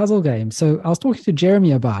interesting puzzle game. So I was talking to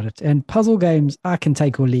Jeremy about it, and puzzle games I can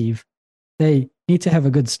take or leave. They need to have a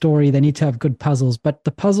good story, they need to have good puzzles, but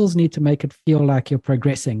the puzzles need to make it feel like you're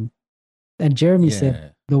progressing. And Jeremy said Yeah.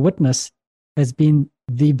 The Witness has been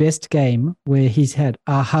the best game where he's had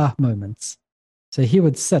aha moments. So he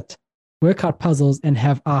would sit, work out puzzles, and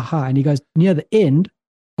have aha. And he goes, near the end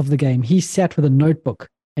of the game, he sat with a notebook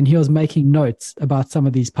and he was making notes about some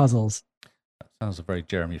of these puzzles. That sounds a very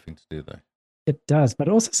Jeremy thing to do, though. It does, but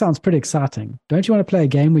it also sounds pretty exciting. Don't you want to play a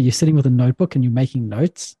game where you're sitting with a notebook and you're making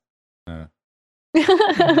notes? No.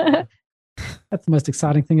 That's the most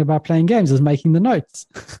exciting thing about playing games, is making the notes.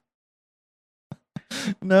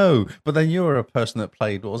 No, but then you were a person that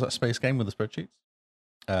played, what was that space game with the spreadsheets?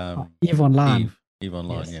 EVE Online. Eve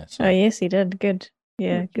Online, Yes. yes. Oh, yes, he did. Good.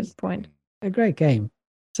 Yeah, good point. A great game.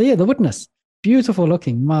 So yeah, The Witness. Beautiful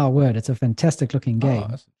looking. My word, it's a fantastic looking game. Oh,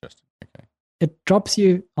 that's interesting. Okay. It drops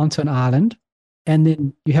you onto an island, and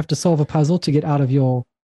then you have to solve a puzzle to get out of your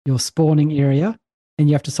spawning area, and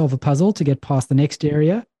you have to solve a puzzle to get past the next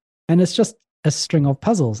area, and it's just a string of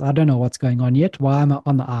puzzles. I don't know what's going on yet. Why am I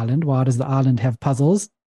on the island? Why does the island have puzzles?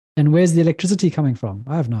 And where's the electricity coming from?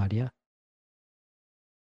 I have no idea.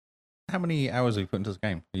 How many hours have you put into this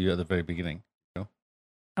game? Are you at the very beginning?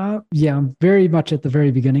 Yeah, I'm very much at the very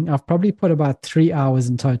beginning. I've probably put about 3 hours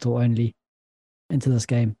in total only into this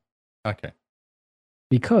game. Okay.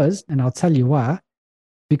 Because, and I'll tell you why,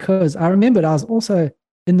 because I remembered I was also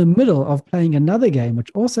in the middle of playing another game, which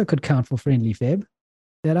also could count for Friendly Feb,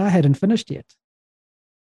 that I hadn't finished yet.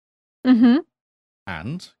 Mm-hmm.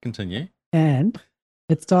 And continue. And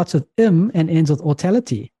it starts with M and ends with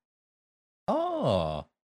autality. Oh,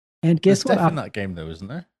 And guess there's what? death in that game, though, isn't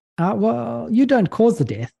there? Well, you don't cause the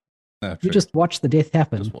death. No, You true. just watch the death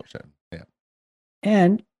happen. Just watch it. Yeah.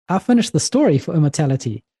 And I finished the story for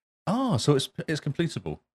Immortality. Oh, so it's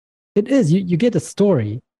completable. It is. You get a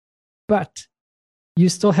story, but you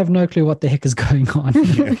still have no clue what the heck is going on.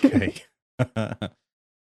 Okay. Because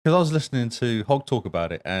I was listening to Hog talk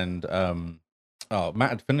about it, and Matt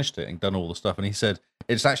had finished it and done all the stuff, and he said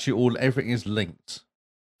it's actually everything is linked.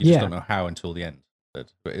 You just don't know how until the end. But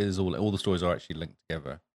it is all the stories are actually linked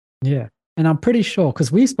together. Yeah. And I'm pretty sure, because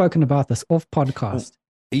we've spoken about this off podcast. Well,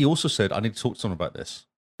 he also said, I need to talk to someone about this,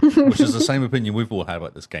 which is the same opinion we've all had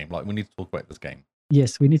about this game. Like, we need to talk about this game.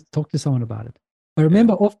 Yes, we need to talk to someone about it. I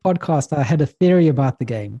remember off podcast, I had a theory about the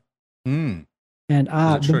game. Mm. And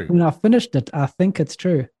when I finished it, I think it's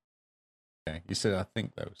true. Okay. You said, I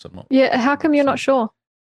think, though. So I'm not. Yeah, how come you're not sure?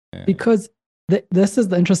 Yeah. Because this is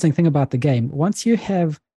the interesting thing about the game. Once you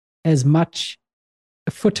have as much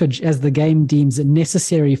footage as the game deems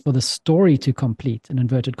necessary for the story to complete, in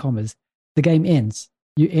inverted commas, the game ends.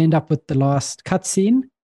 You end up with the last cutscene,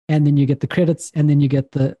 and then you get the credits, and then you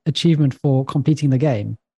get the achievement for completing the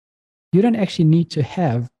game. You don't actually need to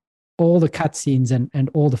have all the cutscenes and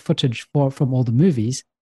all the footage from all the movies.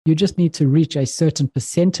 You just need to reach a certain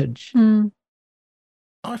percentage.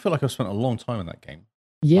 I feel like I've spent a long time in that game.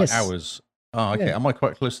 Yes. Like hours. Oh, okay. Yeah. Am I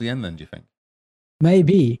quite close to the end then, do you think?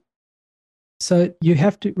 Maybe. So you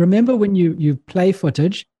have to remember when you play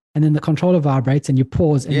footage and then the controller vibrates and you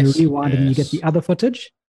pause and you rewind and you get the other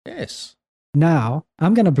footage. Yes. Now,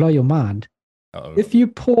 I'm going to blow your mind. Uh-oh. If you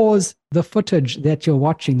pause the footage that you're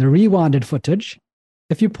watching, the rewinded footage,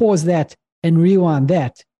 if you pause that and rewind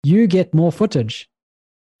that, you get more footage.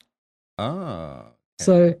 Ah. Okay.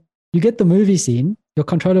 So you get the movie scene, your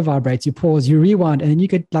controller vibrates, you pause, you rewind, and then you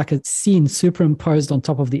get like a scene superimposed on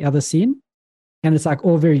top of the other scene. And it's like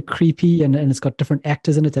all very creepy and it's got different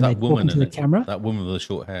actors in it and they talk into the camera. That woman with the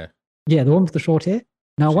short hair. Yeah, the one with the short hair.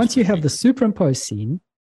 Now, once you have the superimposed scene,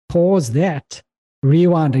 pause that,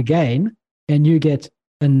 rewind again, and you get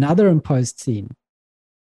another imposed scene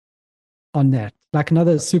on that, like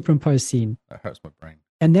another superimposed scene. That hurts my brain.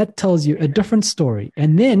 And that tells you a different story.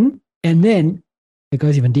 And then it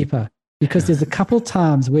goes even deeper because there's a couple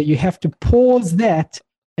times where you have to pause that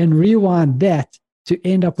and rewind that to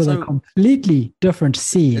end up with a completely different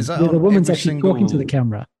scene where the woman's actually talking to the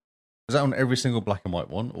camera. Is that on every single black and white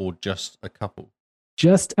one or just a couple?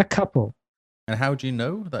 Just a couple. And how do you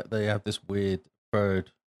know that they have this weird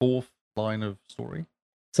fourth line of story?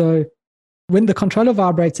 So when the controller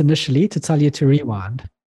vibrates initially to tell you to rewind,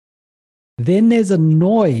 then there's a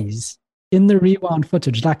noise in the rewind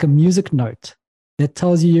footage, like a music note that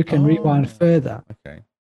tells you can rewind further. Okay.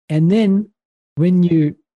 And then when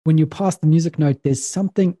you pass the music note, there's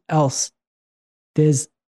something else. There's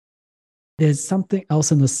something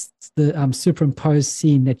else in the superimposed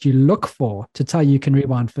scene that you look for to tell you can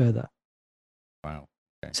rewind further. Wow.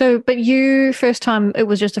 Okay. So, but you first time it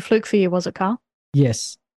was just a fluke for you, was it, Carl?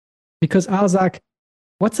 Yes, because I was like,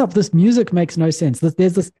 "What's up? This music makes no sense.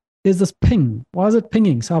 There's this ping. Why is it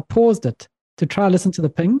pinging?" So I paused it to try to listen to the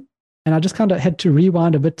ping, and I just kind of had to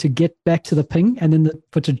rewind a bit to get back to the ping, and then the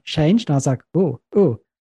footage changed, and I was like, "Oh."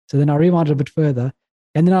 So then I rewinded a bit further,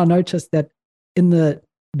 and then I noticed that in the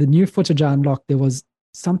new footage I unlocked, there was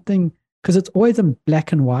something, because it's always in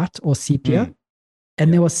black and white or sepia,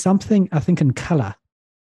 and there was something, I think, in color.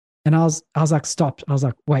 And I was like, stopped. I was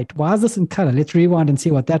like, wait, why is this in color? Let's rewind and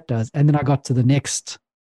see what that does. And then I got to the next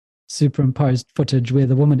superimposed footage where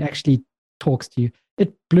the woman actually talks to you.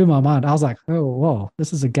 It blew my mind. I was like, oh, whoa,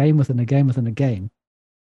 this is a game within a game within a game.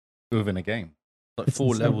 Within a game. Like it's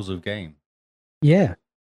 4 levels of game. Yeah.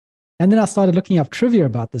 And then I started looking up trivia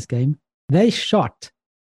about this game. They shot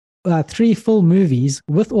 3 full movies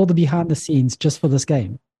with all the behind the scenes just for this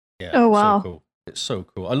game. Yeah. Oh, wow. So cool. It's so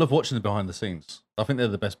cool. I love watching the behind the scenes. I think they're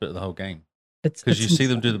the best bit of the whole game. Because you see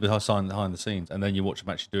them do the behind the scenes, and then you watch them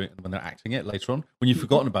actually do it when they're acting it later on. When you've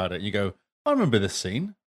forgotten about it, you go, I remember this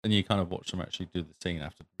scene. And you kind of watch them actually do the scene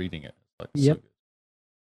after reading it. It's like, yep. So good.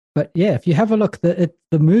 But yeah, if you have a look, the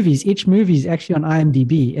movies, each movie is actually on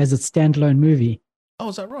IMDb as a standalone movie. Oh,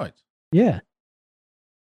 is that right? Yeah.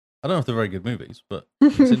 I don't know if they're very good movies, but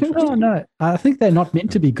it's interesting. No. I think they're not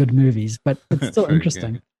meant to be good movies, but it's still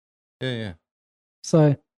interesting. Yeah.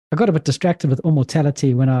 So I got a bit distracted with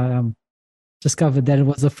Immortality when I discovered that it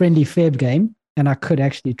was a Friendly Feb game, and I could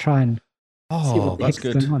actually try and see what the heck's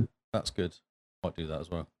going on. That's good. Might do that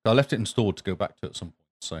as well. I left it installed to go back to at some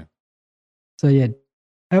point. So yeah,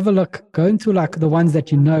 have a look. Go into like the ones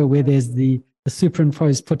that you know where there's the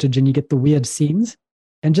superimposed footage and you get the weird scenes,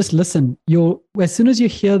 and just listen. As soon as you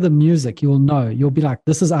hear the music, you'll know. You'll be like,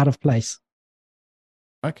 this is out of place.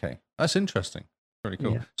 Okay, that's interesting. Pretty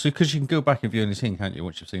cool. Yeah. So because you can go back and view anything, can't you,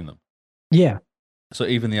 once you've seen them? Yeah. So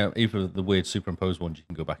even the weird superimposed ones, you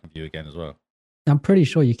can go back and view again as well. I'm pretty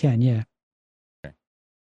sure you can. Yeah. Okay.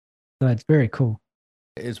 So it's very cool.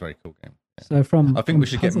 It is a very cool game. Yeah. So I think we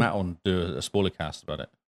should get Matt on do a spoiler cast about it.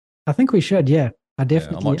 I think we should. Yeah, I Yeah,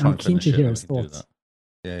 definitely. might try I'm and keen finish to it, hear then his we can do thoughts.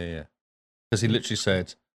 that. Yeah. Because he literally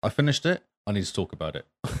said, "I finished it. I need to talk about it."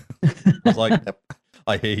 I was like, yep,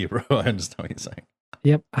 "I hear you, bro. I understand what you're saying."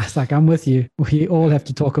 Yep, I was like, I'm with you. We all have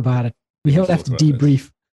to talk about it. We all have to talk about this.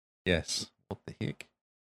 debrief. Yes. What the heck?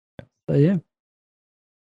 So yeah.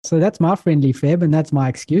 So that's my friendly fab, and that's my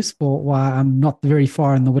excuse for why I'm not very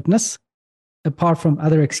far in the witness, apart from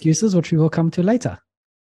other excuses, which we will come to later.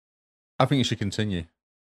 I think you should continue.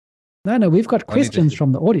 No, we've got I need to questions hear-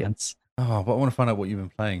 from the audience. Oh, but I want to find out what you've been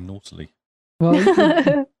playing naughtily.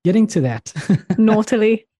 Well, getting to that.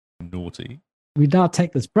 Naughtily. Naughty. We now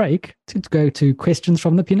take this break to go to questions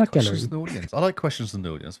from the peanut gallery. Questions in the audience. I like questions in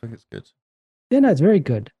the audience. I think it's good. Yeah, no, it's very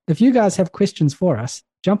good. If you guys have questions for us,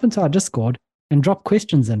 jump into our Discord and drop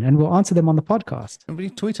questions in, and we'll answer them on the podcast. And we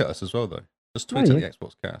tweet at us as well, though. Just tweet Oh, at yeah. the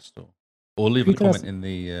Xbox Cast, or leave a Tweet at us. comment in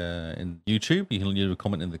the in YouTube. You can leave a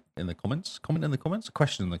comment in the comments. Comment in the comments. A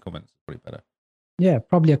question in the comments is probably better. Yeah,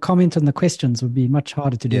 probably a comment on the questions would be much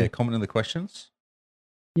harder to do. Yeah, comment in the questions.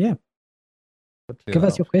 Yeah. Clear Give that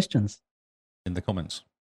us your up questions. in the comments.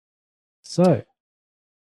 So,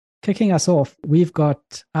 kicking us off, we've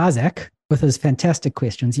got Isaac with his fantastic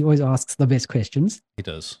questions. He always asks the best questions. He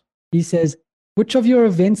does. He says, which of your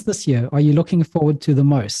events this year are you looking forward to the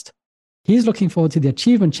most? He's looking forward to the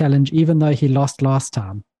achievement challenge, even though he lost last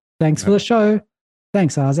time. Thanks for the show.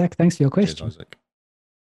 Thanks, Isaac. Thanks for your Cheers, question. Isaac.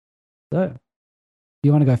 So,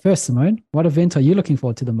 you want to go first, Simone? What event are you looking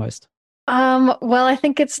forward to the most? Well, I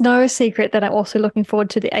think it's no secret that I'm also looking forward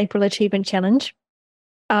to the April Achievement Challenge.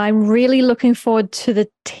 I'm really looking forward to the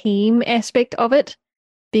team aspect of it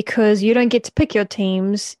because you don't get to pick your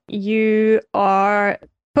teams. You are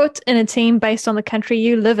put in a team based on the country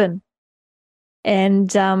you live in.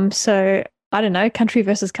 And so, I don't know, country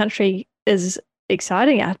versus country is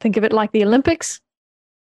exciting. I think of it like the Olympics.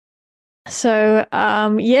 So,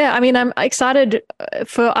 yeah, I mean, I'm excited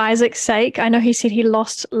for Isaac's sake. I know he said he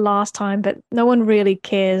lost last time, but no one really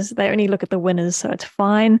cares. They only look at the winners, so it's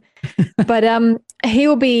fine. But he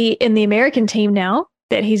will be in the American team now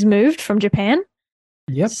that he's moved from Japan.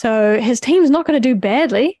 Yep. So his team's not going to do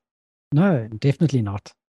badly. No, definitely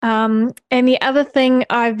not. And the other thing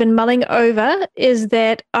I've been mulling over is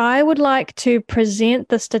that I would like to present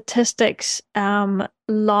the statistics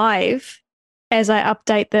live as I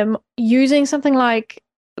update them using something like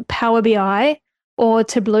Power BI or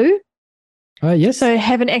Tableau. Oh, yes. So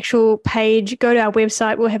have an actual page, go to our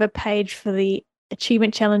website, we'll have a page for the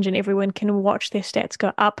achievement challenge and everyone can watch their stats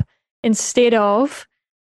go up instead of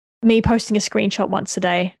me posting a screenshot once a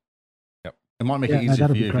day. Yep. It might make Yeah, it no, easier that'd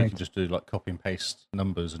for be you if you great. can just do like copy and paste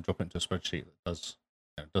numbers and drop it into a spreadsheet that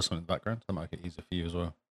does something in the background. That might make it easier for you as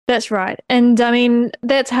well. That's right. And I mean,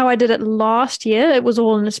 that's how I did it last year. It was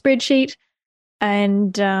all in a spreadsheet.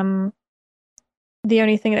 And the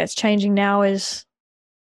only thing that's changing now is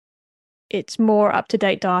it's more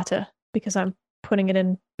up-to-date data because I'm putting it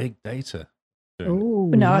in. Big data. Oh,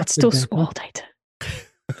 No, like it's still the data. small data.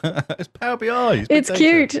 It's Power BI. It's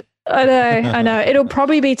cute. I know. It'll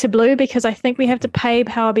probably be Tableau because I think we have to pay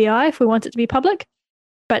Power BI if we want it to be public,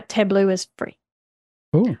 but Tableau is free.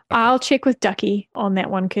 Cool. I'll check with Ducky on that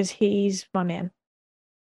one because he's my man.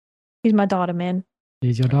 He's my data man.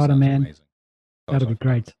 Here's your data, man. Amazing. That'll be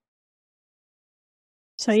great.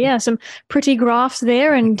 So yeah, some pretty graphs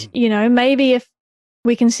there, and you know, maybe if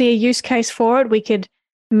we can see a use case for it, we could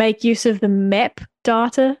make use of the map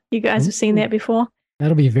data. You guys have seen that before.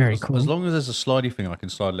 That'll be very As cool. long as there's a slidey thing, I can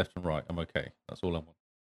slide left and right. I'm okay. That's all I want.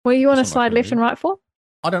 What do you want to That's what I slide can left do. and right for?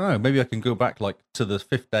 I don't know. Maybe I can go back like to the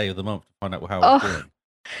 5th day of the month to find out how Oh. it's doing,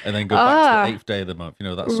 and then go back Ah. to the 8th day of the month. You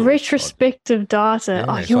know, that's Retrospective data. Yeah,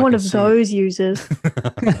 Oh, so you're I one can of see. those users.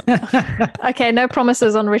 Okay, no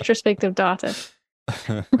promises on retrospective data.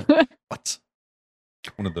 What?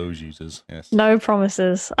 One of those users. Yes. No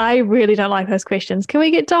promises. I really don't like those questions. Can we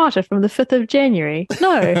get data from the 5th of January?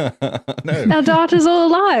 No. No. Our data's all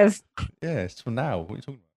alive. Yeah, it's for now. What are you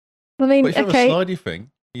talking I about? mean, But if you okay. have a slidey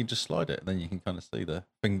thing, you can just slide it, and then you can kind of see the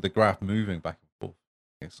thing, the graph moving back and forth.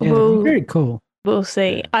 It's Yeah, something- that'd Well- be very cool. We'll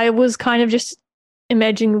see. Yeah. I was kind of just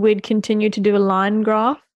imagining we'd continue to do a line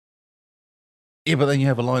graph. Yeah, but then you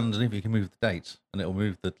have a line underneath. You can move the dates, and it'll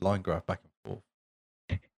move the line graph back and forth.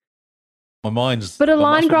 My mind's. But a that's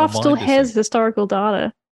line what my graph still mind is has saying. historical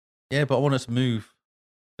data. Yeah, but I want it to move.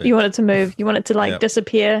 You want it to move. You want it to like Yep.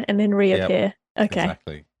 disappear and then reappear. Okay.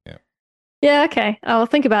 Exactly. Yeah. Yeah, okay. I'll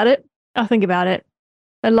think about it.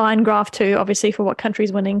 A line graph too, obviously, for what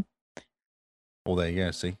country's winning. Or there you go.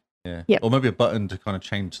 See. Yeah. Yep. Or maybe a button to kind of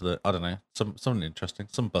change the. I don't know. Something interesting.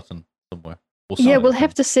 Some button somewhere. Or Yeah, something. we'll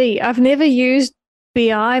have to see. I've never used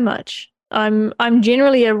BI much. I'm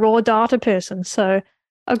generally a raw data person, so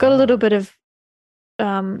I've got a little bit of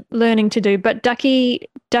learning to do. But Ducky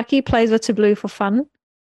plays with Tableau for fun,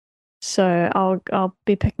 so I'll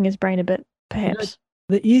be picking his brain a bit, perhaps.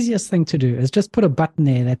 The easiest thing to do is just put a button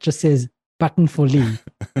there that just says button for Lee,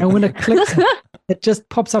 and when it clicks, it just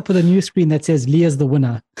pops up with a new screen that says Lee is the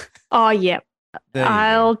winner. Oh yeah,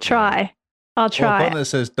 I'll try. I'll Or a try. button that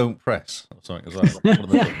says "Don't press" or something as well. One of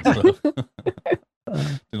the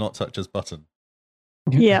buttons. Do not touch this button.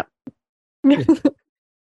 Yeah.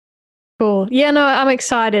 Cool. Yeah, no, I'm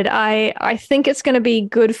excited. I think it's going to be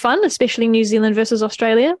good fun, especially New Zealand versus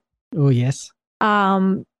Australia. Oh yes.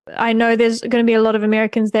 I know there's going to be a lot of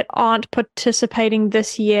Americans that aren't participating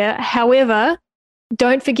this year. However,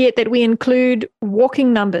 don't forget that we include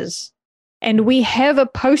walking numbers, and we have a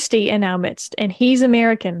postie in our midst, and he's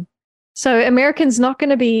American. So American's not going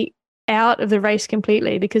to be out of the race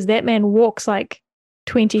completely because that man walks like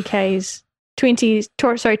 20,000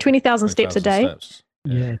 steps a day.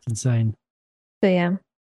 Yeah, it's insane. So yeah.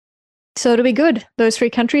 So it'll be good, those three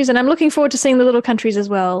countries. And I'm looking forward to seeing the little countries as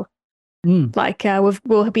well. Like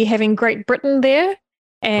we'll be having Great Britain there,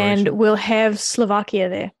 and Croatia. we'll have Slovakia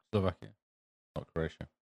there. Slovakia, not Croatia.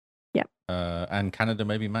 Yeah. And Canada,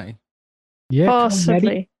 maybe, Matty. Yeah,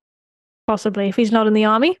 Possibly, if he's not in the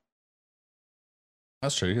army.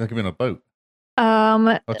 That's true. They could be on a boat. Um,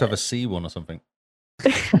 I'll have to have a sea one or something.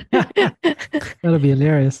 that'll be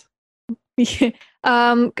hilarious. yeah.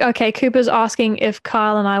 Okay, Cooper's asking if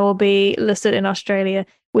Kyle and I will be listed in Australia.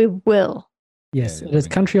 We will. Yes, Yeah, it is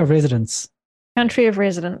country of residence. Country of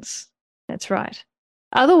residence. That's right.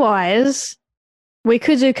 Otherwise, we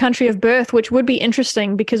could do country of birth, which would be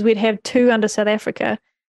interesting because we'd have two under South Africa.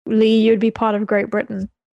 Lee, you'd be part of Great Britain.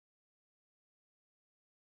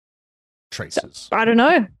 Traces. I don't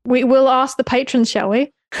know. We will ask the patrons, shall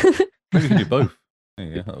we? Maybe we can do both.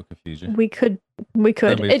 Yeah, that'll confuse you. We could.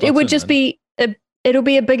 That'd be It would fun, just then. it'll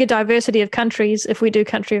be a bigger diversity of countries if we do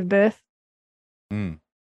country of birth.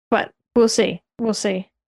 But we'll see. We'll see.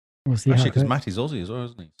 We'll see. Actually, how because it goes. Matty's Aussie as well,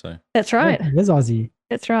 isn't he? So That's right. Oh, it is Aussie.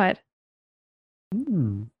 That's right.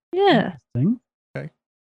 Hmm, Yeah. interesting. Okay.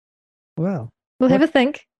 Well, We'll have What- a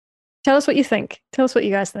think. Tell us what you think. Tell us what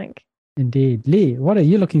you guys think. indeed. Lee, what are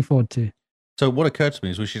you looking forward to? So what occurred to me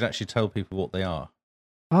is we should actually tell people what they are.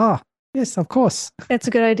 Ah, yes, of course. That's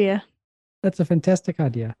a good idea. That's a fantastic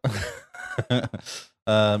idea. So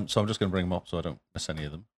I'm just going to bring them up so I don't miss any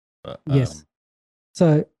of them. But, Yes.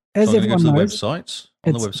 So, as so I'm going to go everyone to the knows, website.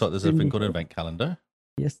 On the it's website, there's a thing really called an cool. event calendar.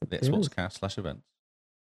 yes, The there is. Xboxcast/events.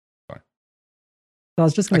 So I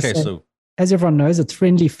was just going to Okay, say, so as everyone knows, it's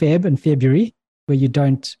Friendly Feb in February, where you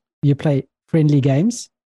play friendly games,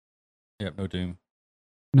 yeah, no Doom.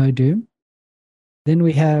 no Doom. Then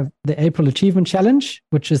we have the April Achievement Challenge,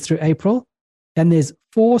 which is through April. And there's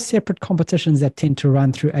 4 separate competitions that tend to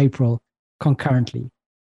run through April concurrently.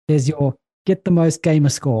 There's your Get the Most Gamer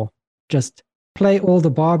Score. Just play all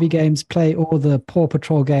the Barbie games, play all the Paw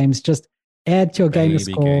Patrol games, just add to your gamer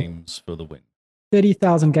Baby score. games for the win.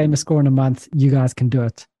 30,000 gamer score in a month. You guys can do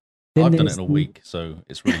it. Then I've done it there's in a the- week, so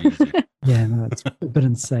it's really easy. Yeah, no, it's a bit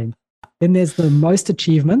insane. Then there's the most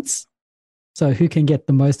achievements. So who can get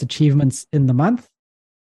the most achievements in the month?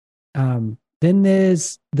 Then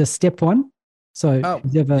there's the step 1. So Oh,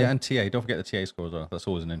 you have a, yeah, and TA. Don't forget the TA score as well. That's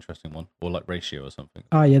always an interesting one. Or like ratio or something.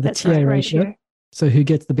 the That's TA right, ratio. So who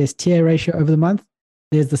gets the best TA ratio over the month?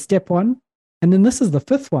 There's the step 1. And then this is the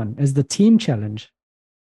 5th one, is the team challenge.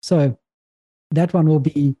 So that one will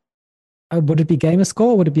be, would it be gamer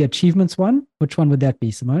score or would it be achievements one? Which one would that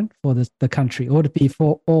be, Simone, for the country? Or would it be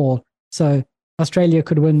for all? So Australia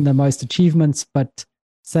could win the most achievements, but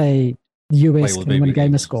say the US all the can win baby a gamer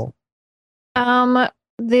games. score.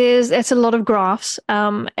 It's a lot of graphs,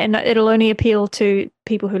 and it'll only appeal to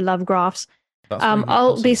people who love graphs. That's why you need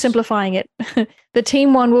I'll be puzzles. simplifying it. The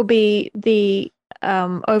team one will be the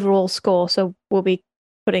overall score, so we'll be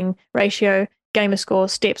putting ratio, gamer score,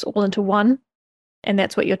 steps all into one, and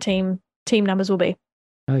that's what your team numbers will be.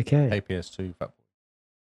 Okay, APS2 Fat Boy.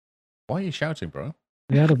 Why are you shouting, bro?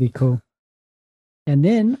 that'll be cool. And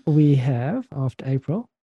then we have, after April,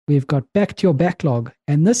 we've got Back to Your Backlog.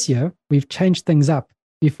 And this year, we've changed things up.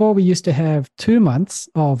 Before, we used to have 2 months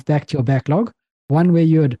of Back to Your Backlog, one where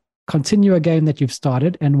you would continue a game that you've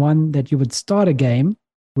started, and one that you would start a game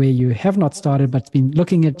where you have not started but it's been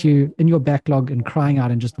looking at you in your backlog and crying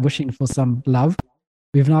out and just wishing for some love.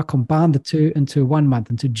 We've now combined the 2 into 1 month,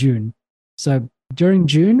 into June. So during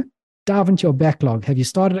June, dive into your backlog. Have you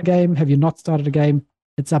started a game? Have you not started a game?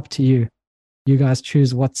 It's up to you. You guys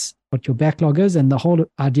choose what your backlog is, and the whole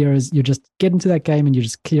idea is you just get into that game and you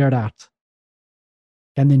just clear it out.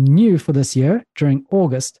 And then new for this year, during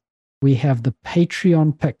August, we have the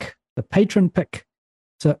Patreon pick, the patron pick.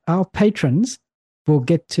 So our patrons will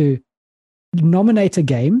get to nominate a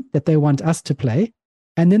game that they want us to play,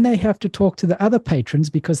 and then they have to talk to the other patrons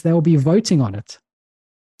because they'll be voting on it.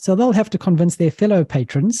 So they'll have to convince their fellow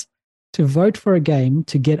patrons to vote for a game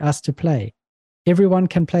to get us to play. Everyone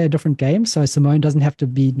can play a different game, so Simone doesn't have to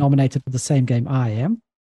be nominated for the same game I am.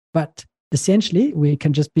 But essentially, we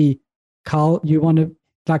can just be, Carl, you want to,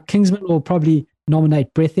 like Kingsman will probably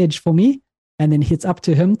nominate Breath Edge for me, and then it's up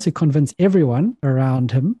to him to convince everyone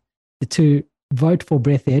around him to vote for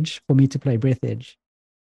Breath Edge for me to play Breath Edge.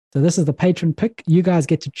 So this is the patron pick. You guys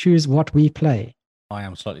get to choose what we play. I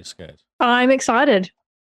am slightly scared. I'm excited.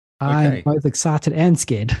 I'm both excited and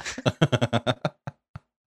scared.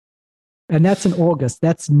 And that's in August.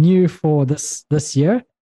 That's new for this year.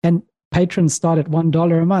 And patrons start at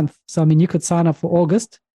 $1 a month. So, I mean, you could sign up for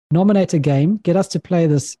August, nominate a game, get us to play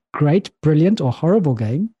this great, brilliant, or horrible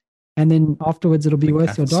game. And then afterwards, it'll be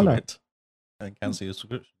worth your dollar. And cancel your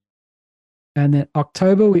subscription. And then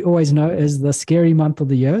October, we always know, is the scary month of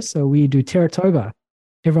the year. So we do Terratoba.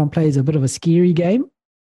 Everyone plays a bit of a scary game.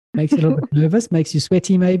 Makes you a little bit nervous, makes you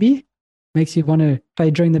sweaty maybe, makes you want to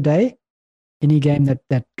play during the day. Any game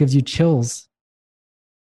that gives you chills.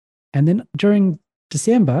 And then during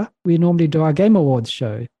December, we normally do our Game Awards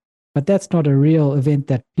show. But that's not a real event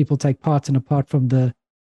that people take part in apart from the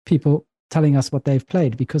people telling us what they've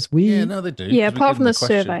played because we... Yeah, no, they do. Yeah, apart from the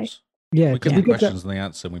survey. Yeah, we give them questions and the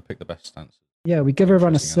answer and we pick the best answer. Yeah, we give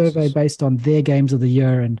everyone a survey based on their games of the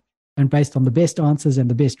year and based on the best answers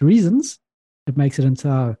and the best reasons. It makes it into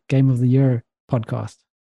our Game of the Year podcast.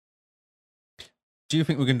 Do you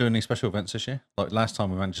think we're going to do any special events this year? Like last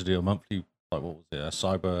time we managed to do a monthly, like what was it, a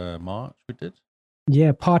Cyber March we did?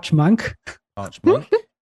 Yeah, Parch Monk. Parch Monk.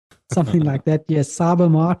 Something like that. Yeah, Cyber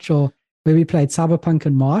March or where we played Cyberpunk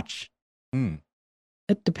in March.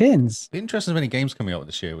 It depends. It'd be interesting if any games coming out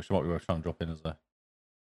this year, which is what we were trying to drop in as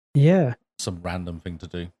some random thing to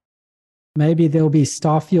do. Maybe there'll be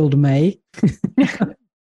Starfield May.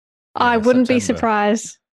 I wouldn't be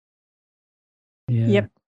surprised. Yeah.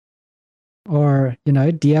 Yep. Or,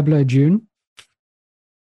 Diablo June.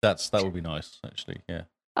 That would be nice, actually. Yeah.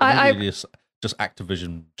 Just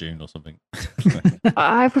Activision June or something.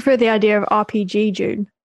 I prefer the idea of RPG June.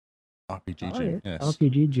 RPG June, yes.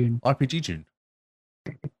 RPG June. RPG June.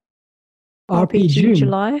 RPG June.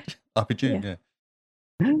 July. RPG June,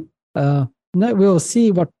 yeah. No, we'll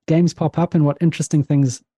see what games pop up and what interesting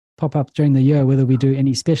things pop up during the year, whether we do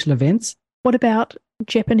any special events. What about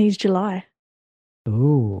Japanese July?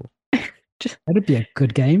 Oh, that'd be a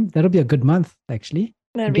good game. That'll be a good month, actually.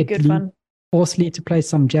 That'd be good fun. Force Lee to play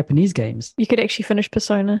some Japanese games. You could actually finish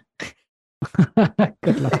Persona.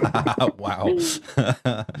 Good luck. Wow.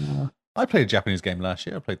 I played a Japanese game last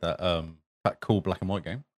year. I played that cool black and white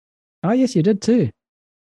game. Oh, yes, you did too.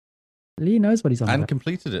 Lee knows what he's on and about.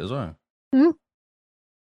 Completed it as well. Mm.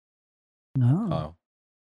 No. Oh.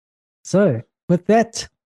 So, with that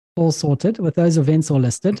all sorted, with those events all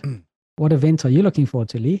listed, what event are you looking forward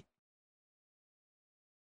to, Lee?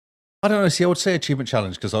 I don't know. See, I would say Achievement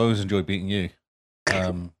Challenge because I always enjoy beating you.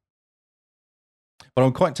 But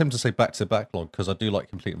I'm quite tempted to say back to the backlog because I do like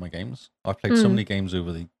completing my games. I've played so many games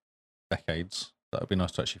over the decades that would be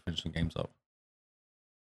nice to actually finish some games up.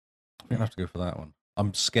 I think I have to go for that one.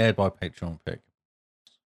 I'm scared by Patreon pick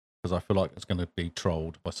because I feel like it's going to be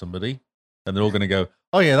trolled by somebody and they're all going to go,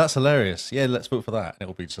 oh yeah, that's hilarious. Yeah, let's vote for that. And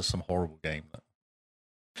it'll be just some horrible game.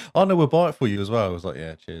 Oh no, we'll buy it for you as well. I was like,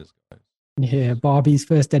 yeah, cheers, guys. Yeah, Barbie's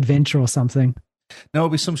First Adventure or something. No, it'll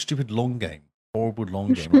be some stupid long game. Horrible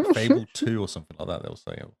long game. Like Fable 2 or something like that, they'll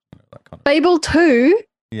say. That kind of Fable 2?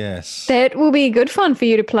 Yes. That will be good fun for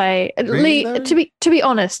you to play. Really, Lee, to be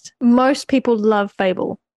honest, most people love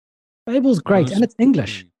Fable. Fable's great, and it's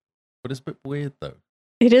English. But it's a bit weird, though.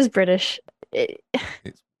 It is British. It's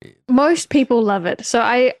weird. Most people love it. So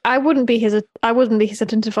I wouldn't be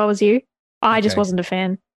hesitant if I was you. I just wasn't a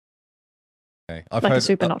fan. Okay. A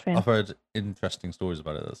super not fan. I've heard interesting stories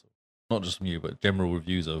about it. That's not just from you, but general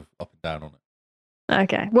reviews of up and down on it.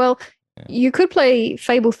 Okay. Well, you could play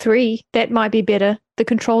Fable 3. That might be better. The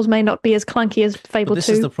controls may not be as clunky as Fable 2. This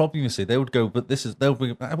is the problem, you see. They would go, but they'll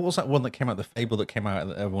be. What was that one that came out? The Fable that came out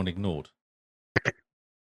that everyone ignored. There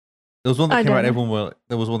was one that came out.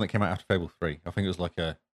 There was one that came out after Fable 3. I think it was like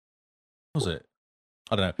a. What was it?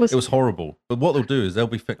 I don't know. It was horrible. But what they'll do is they'll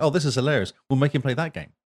be oh, this is hilarious. We'll make him play that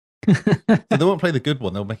game. So they won't play the good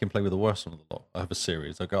one. They'll make him play with the worst one of the lot. I have a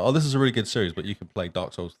series. They'll go, oh, this is a really good series, but you can play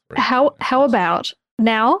Dark Souls 3. How about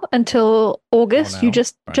now until August? You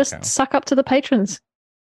just suck up to the patrons.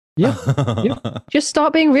 Yeah. Just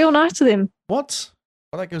start being real nice to them. What?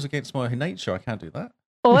 Well, that goes against my nature. I can't do that.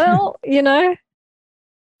 Well,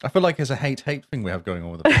 I feel like it's a hate thing we have going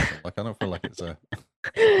on with the person. Like, I don't feel like it's a.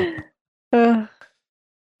 uh,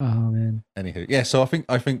 Oh man. Anywho, yeah. So I think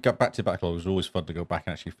back to backlog was always fun to go back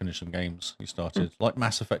and actually finish some games you started, like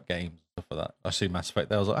Mass Effect games and stuff like that. I see Mass Effect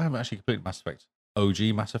there. I was like, I haven't actually completed Mass Effect. OG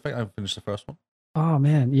Mass Effect. I haven't finished the first one. Oh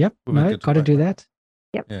man. Yep. We went No, good to got to back do that.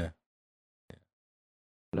 that.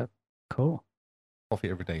 Yeah. Cool. Coffee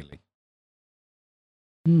every day,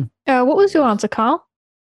 Lee. what was your answer, Carl?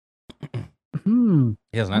 Hmm.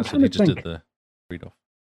 He hasn't I'm answered. trying He to just think. did the read off.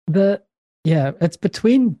 It's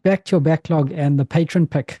between Back to Your Backlog and the patron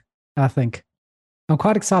pick, I think. I'm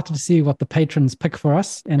quite excited to see what the patrons pick for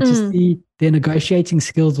us and to see their negotiating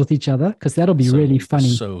skills with each other, because that'll be really funny.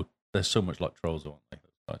 So there's so much like trolls, aren't they?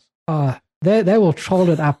 Nice. They will troll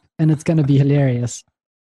it up and it's going to be hilarious.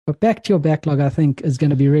 But Back to Your Backlog, I think, is going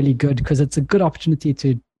to be really good because it's a good opportunity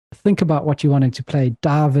to think about what you wanted to play,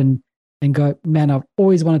 dive in and go, man, I've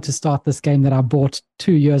always wanted to start this game that I bought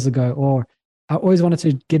 2 years ago, or I always wanted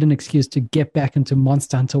to get an excuse to get back into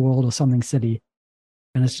Monster Hunter World or something silly.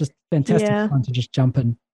 And it's just fantastic fun to just jump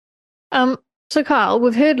in. So Carl,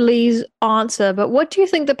 we've heard Lee's answer, but what do you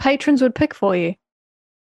think the patrons would pick for you?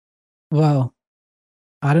 Well,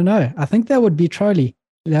 I don't know. I think that would be Trolley.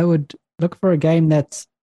 They would look for a game that's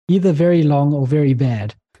either very long or very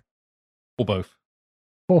bad. Or both.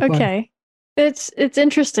 Or both. Okay. It's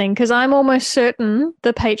interesting because I'm almost certain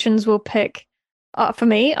the patrons will pick, for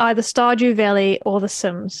me, either Stardew Valley or The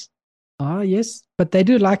Sims. Ah, yes. But they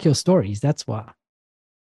do like your stories. That's why.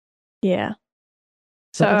 Yeah.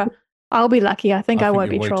 So I'll be lucky. I think I won't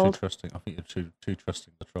be you're way trolled. Too trusting. I think you're too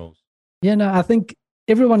trusting the trolls. Yeah, no, I think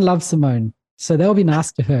everyone loves Simone. So they'll be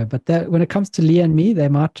nice to her. But when it comes to Lee and me, they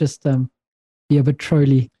might just be a bit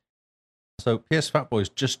trolly. So PS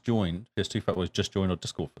Fatboys just joined. PS2 Fatboys just joined our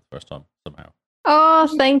Discord for the first time somehow. Oh,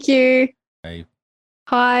 thank you. Hey.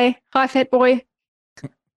 Hi, Fat Boy.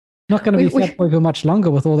 Not going to be Fat Boy for much longer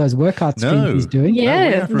with all those workout streams he's doing. Yeah, no,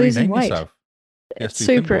 we have to losing rename weight. yourself. It's PS2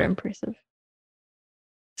 super Finboy. impressive.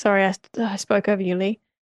 Sorry, I spoke over you, Lee.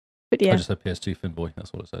 But I yeah, just said PS2 Finboy.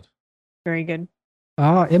 That's what I said. very good.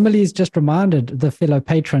 Emily's just reminded the fellow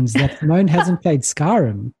patrons that Simone hasn't played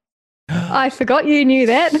Skyrim. I forgot you knew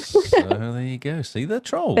that. So there you go. See the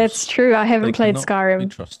trolls. That's true. I haven't They played cannot Skyrim. Be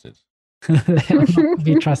trusted. They are not to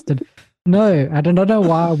be trusted. No, I don't know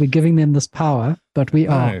why we're giving them this power, but we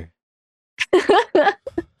are. No.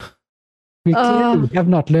 We clearly have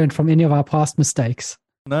not learned from any of our past mistakes.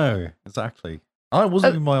 No, exactly. It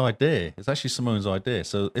wasn't even my idea. It's actually Simone's idea.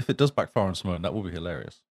 So if it does backfire on Simone, that will be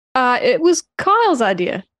hilarious. It was Kyle's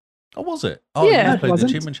idea. Oh, was it? Oh, Yeah. you played the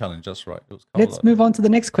Wasn't. achievement challenge. That's right. It was Carl's Let's idea. move on to the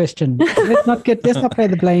next question. Let's not play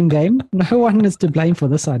the blame game. No one is to blame for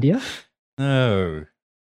this idea. No.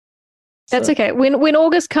 That's So- okay. When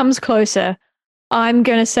August comes closer, I'm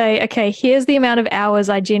going to say, okay, here's the amount of hours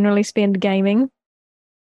I generally spend gaming.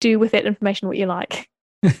 Do with that information what you like.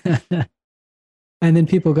 And then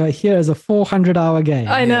people go, here is a 400-hour game.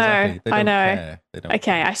 I know. Exactly. They I don't know. care. They don't Okay,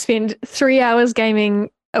 care. I spend 3 hours gaming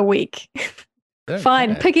a week. They don't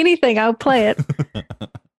Fine, care. pick anything. I'll play it.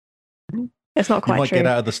 It's not You quite might true. get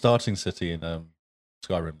out of the starting city in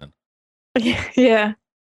Skyrim then. Yeah.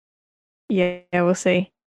 Yeah, we'll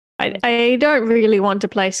see. I don't really want to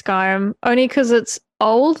play Skyrim, only because it's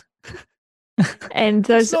old. And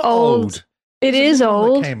those It's not old. It There's is a new one that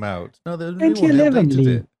old. came out. No, the new one, they 2011, updated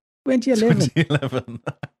Lee. it. 2011. 2011.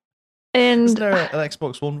 And Isn't there an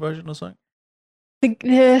Xbox One version or something?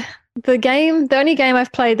 the only game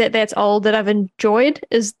I've played that's old that I've enjoyed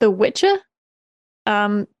is The Witcher.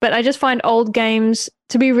 But I just find old games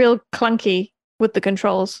to be real clunky with the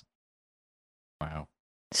controls. Wow.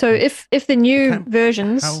 So if the new Can-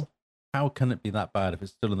 versions, How can it be that bad if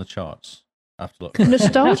it's still in the charts? I have to look.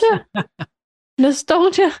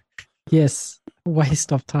 nostalgia. Yes,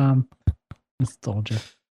 waste of time. Nostalgia.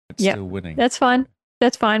 It's Yep. still winning. That's fine.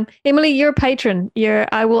 That's fine. Emily, you're a patron.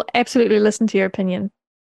 I will absolutely listen to your opinion.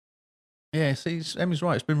 Yeah, see, Emmy's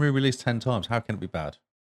right. It's been re-released 10 times. How can it be bad?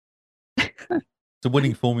 It's a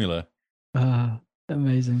winning formula.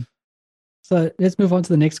 Amazing. So let's move on to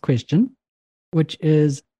the next question, which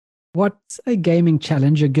is, what's a gaming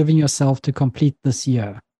challenge you're giving yourself to complete this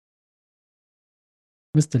year?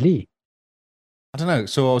 Mr. Lee. I don't know.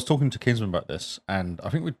 So I was talking to Kinsman about this, and I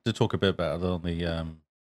think we did talk a bit about it on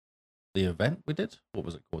the event we did. What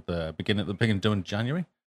was it called? The beginning doing January.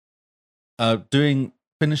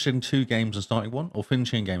 Finishing 2 games and starting 1, or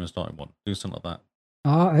finishing a game and starting 1. Do something like that.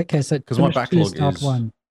 Oh, okay. So Because my finish 2, backlog start is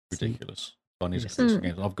 1. ridiculous. So I need to Yes. complete some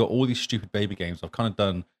games. I've got all these stupid baby games. I've kind of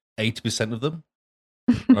done 80% of them.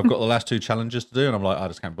 And I've got the last 2 challenges to do, and I'm like, I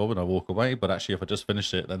just can't bother, and I walk away. But actually, if I just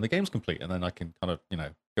finish it, then the game's complete, and then I can kind of,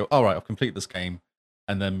 go, all right, I've completed this game,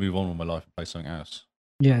 and then move on with my life and play something else.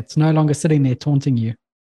 Yeah, it's no longer sitting there taunting you.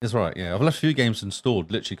 That's right, yeah. I've left a few games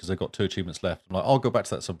installed, literally, because I've got 2 achievements left. I'm like, I'll go back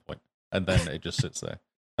to that at some point, and then it just sits there.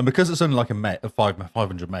 And because it's only like a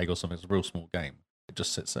 500 meg or something, it's a real small game, it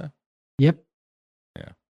just sits there. Yep. Yeah.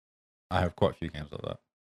 I have quite a few games like that.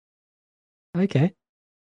 Okay.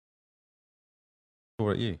 What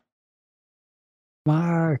about you?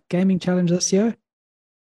 My gaming challenge this year?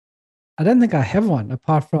 I don't think I have one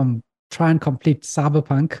apart from try and complete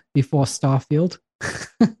Cyberpunk before Starfield.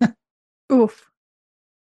 Oof.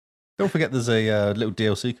 Don't forget there's a little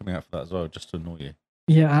DLC coming out for that as well, just to annoy you.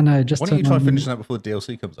 Yeah, I know. Why don't you try finishing that before the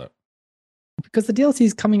DLC comes out? Because the DLC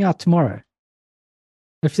is coming out tomorrow.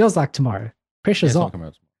 It feels like tomorrow. Pressure's on. Coming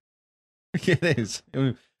out tomorrow. Yeah, it is.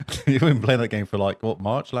 You've been playing that game for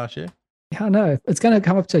March last year? Yeah, I know. It's going to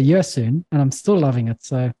come up to a year soon, and I'm still loving it.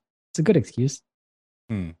 So it's a good excuse.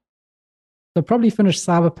 So probably finish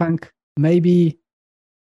Cyberpunk. Maybe,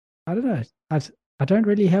 I don't know. I don't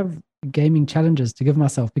really have gaming challenges to give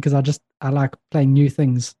myself because I like playing new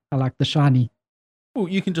things. I like the shiny. Well,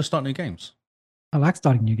 you can just start new games. I like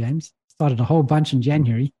starting new games. Started a whole bunch in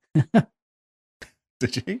January.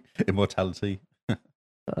 Did you? Immortality.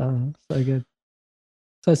 So good.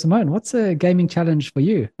 So Simone, what's a gaming challenge for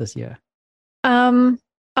you this year?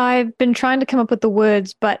 I've been trying to come up with the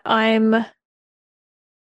words, but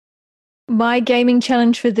my gaming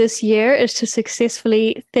challenge for this year is to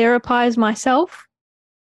successfully therapize myself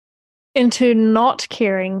into not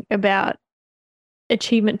caring about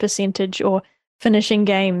achievement percentage or finishing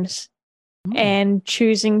games and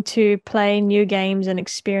choosing to play new games and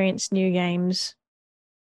experience new games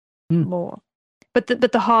more. But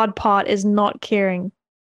the hard part is not caring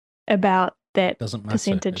about that doesn't matter.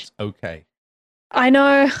 percentage. It's okay. I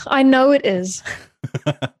know it is.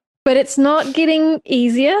 But it's not getting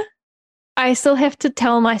easier. I still have to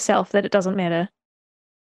tell myself that it doesn't matter.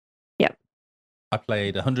 Yep. I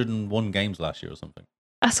played 101 games last year or something.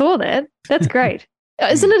 I saw that. That's great.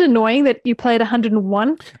 Isn't it annoying that you played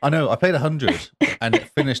 101? I know. I played 100 and it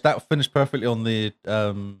finished perfectly on the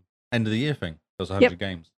end of the year thing. There was 100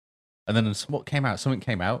 games. And then something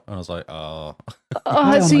came out, and I was like, oh.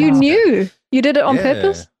 Oh, so you knew. You did it on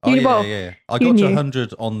purpose? Yeah. I got to 100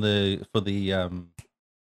 for the end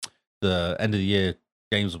of the year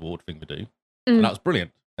games award thing we do. And that was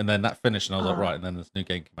brilliant. And then that finished, and I was like, right. And then this new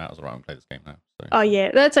game came out. I was like, right, I'm going to play this game now. So, oh,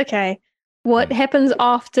 yeah, that's okay. What happens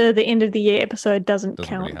after the end of the year episode doesn't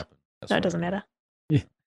count. Really happen. No, it doesn't matter. Yeah.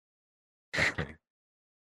 Okay.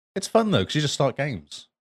 It's fun, though, because you just start games.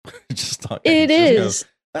 It is.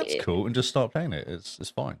 That's cool, and just start playing it. It's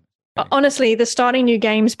fine. Honestly, the starting new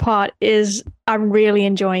games part I'm really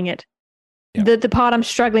enjoying it. Yeah. The part I'm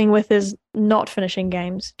struggling with is not finishing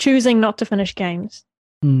games, choosing not to finish games.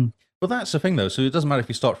 Well, that's the thing, though. So it doesn't matter if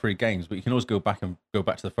you start 3 games, but you can always go back to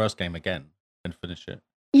the first game again and finish it.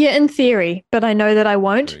 Yeah, in theory, but I know that I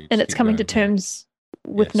won't, and it's coming to terms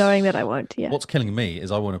with knowing that I won't. Yeah. What's killing me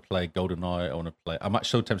is I want to play GoldenEye. I'm actually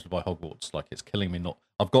so tempted to buy Hogwarts. Like, it's killing me not.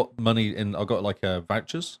 I've got money I've got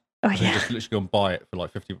vouchers. Oh, so yeah. you just literally go and buy it for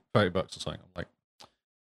like $30 or something. I'm like,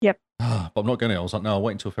 yep. But I'm not going to. I was like, no, I'll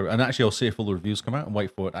wait until February. And actually, I'll see if all the reviews come out and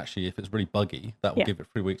wait for it. Actually, if it's really buggy, that will give it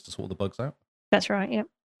 3 weeks to sort the bugs out. That's right. Yep.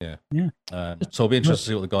 Yeah. So I'll be interested to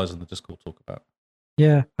see what the guys in the Discord talk about.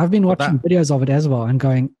 Yeah, I've been watching videos of it as well and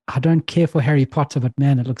going, I don't care for Harry Potter, but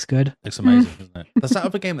man, it looks good. It's amazing, isn't it? There's that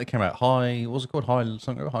other game that came out, What was it called?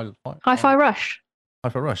 Hi-Fi Rush.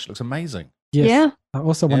 Hi-Fi Rush looks amazing. Yes. Yeah. I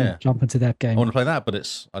also want to jump into that game. I want to play that,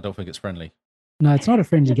 but I don't think it's friendly. No, it's not a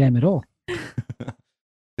friendly game at all.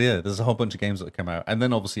 Yeah, there's a whole bunch of games that come out. And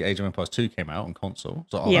then obviously Age of Empires 2 came out on console.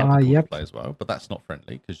 So to play as well. But that's not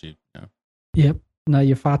friendly because you know. Yep. No,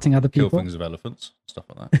 you're fighting other people. Kill things with elephants, stuff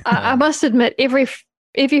like that. I must admit, every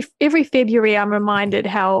February I'm reminded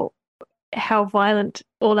how violent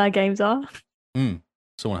all our games are.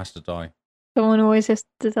 Someone has to die. Someone always has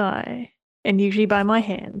to die. And usually by my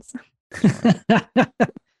hands.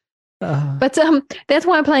 But that's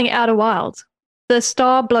why I'm playing Outer Wilds. The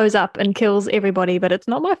star blows up and kills everybody, but it's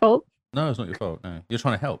not my fault. No, it's not your fault. No, you're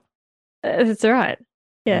trying to help. It's all right.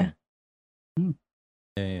 Yeah.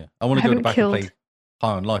 Yeah. I want to go back and play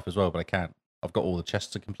High on Life as well, but I can't. I've got all the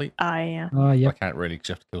chests to complete. Yeah. Oh, yeah. I can't really because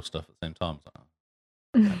you have to kill stuff at the same time.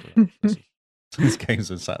 So these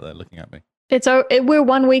games are sat there looking at me. We're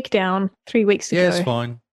 1 week down, 3 weeks to go. Yeah, it's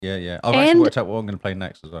fine. Yeah. I've actually worked out what I'm going to play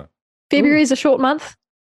next as well. February is a short month.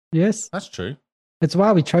 Yes. That's true. That's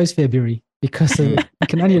why we chose February, because it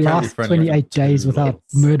can only last 28 days without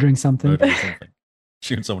murdering something.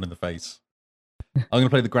 Shooting someone in the face. I'm going to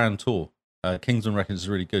play the Grand Tour. Kingsman Records is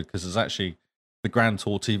really good because it's actually the Grand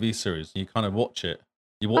Tour TV series. You kind of watch it.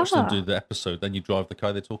 You watch them do the episode, then you drive the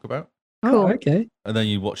car they talk about. Cool. Oh, okay. And then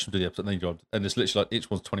you watch them do the episode, and then you drive. And it's literally like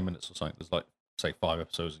each one's 20 minutes or something. There's like, say, 5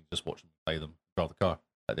 episodes, and you just watch them play them, drive the car.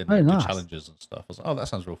 And then do nice. challenges and stuff. I was like, oh, that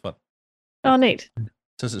sounds real fun. Oh, neat. It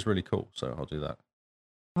says it's really cool, so I'll do that.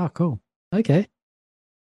 Oh, cool. Okay.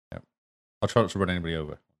 Yeah. I'll try not to run anybody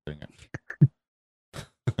over doing it.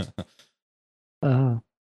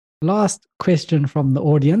 Last question from the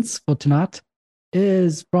audience for tonight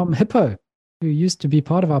is from Hippo, who used to be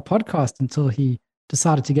part of our podcast until he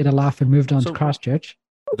decided to get a life and moved on to Christchurch.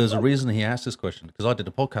 There's a reason he asked this question, because I did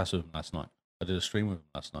a podcast with him last night. I did a stream with him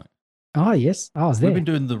last night. Oh, yes. I was there. We've been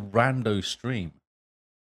doing the rando stream.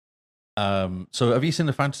 So have you seen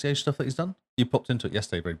the Fantasy Age stuff that he's done? You popped into it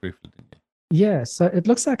yesterday very briefly, didn't you? Yeah, so it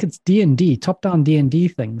looks like it's D&D, top-down D&D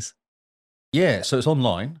things. Yeah, so it's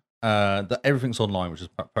online. Everything's online, which is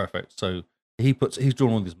perfect. So he's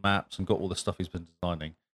drawn all these maps and got all the stuff he's been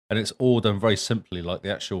designing, and it's all done very simply, like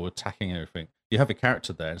the actual attacking and everything. You have a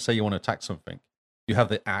character there, and say you want to attack something, you have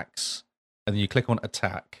the axe, and then you click on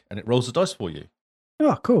attack, and it rolls the dice for you.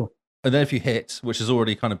 Oh, cool. And then if you hit, which is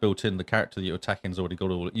already kind of built in, the character that you're attacking has already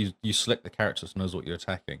got all. You select the character so it knows what you're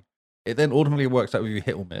attacking. It then automatically works out whether you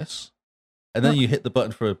hit or miss, and then you hit the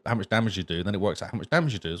button for how much damage you do, and then it works out how much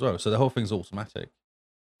damage you do as well. So the whole thing's automatic.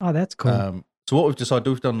 Oh, that's cool. So what we've decided,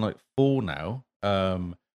 we've done like 4 now,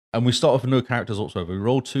 and we start off with no characters whatsoever. We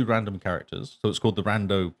roll 2 random characters, so it's called the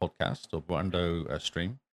Rando podcast or Rando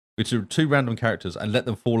stream. We do 2 random characters and let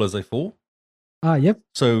them fall as they fall. Ah, yep.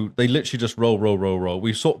 So they literally just roll.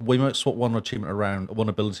 We might swap one achievement around, one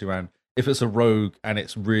ability around. If it's a rogue and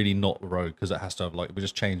it's really not a rogue, because it has to have we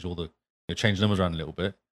just change all the change numbers around a little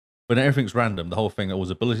bit. But everything's random. The whole thing, all his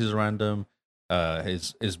abilities are random.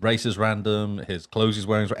 His race is random. His clothes he's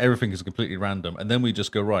wearing, everything is completely random. And then we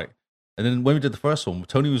just go right. And then when we did the first one,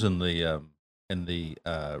 Tony was in the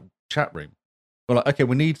chat room. We're like, okay,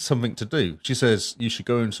 we need something to do. She says you should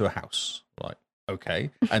go into a house. We're like, okay,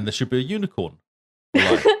 and there should be a unicorn. We're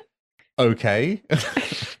like, okay.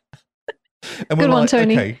 And we're Good one, like,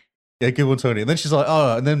 Tony. okay. Yeah, good one, Tony. And then she's like,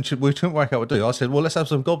 oh, and then we couldn't work out what to do. I said, well, let's have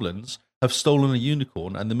some goblins have stolen a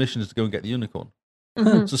unicorn, and the mission is to go and get the unicorn.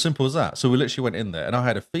 Mhm. It's as simple as that. So we literally went in there, and I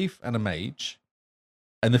had a thief and a mage,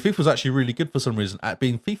 and the thief was actually really good for some reason at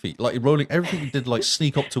being thiefy. Like rolling everything he did, like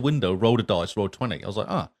sneak up to window, rolled a dice, rolled 20. I was like,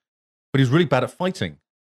 but he's really bad at fighting.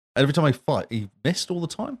 Every time I fight, he missed all the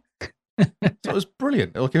time. So it was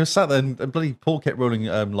brilliant. Like he was sat there, and bloody Paul kept rolling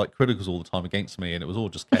like criticals all the time against me, and it was all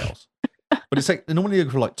just chaos. But it's like they normally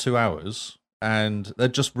go for like 2 hours, and they're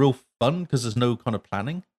just real fun because there's no kind of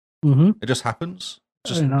planning. Mm-hmm. It just happens. It's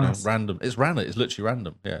just Very nice. random. It's random. It's literally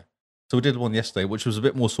random. Yeah. So we did one yesterday, which was a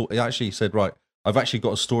bit more sort. He actually said, right, I've actually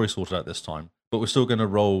got a story sorted out this time, but we're still going to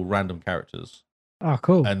roll random characters Oh,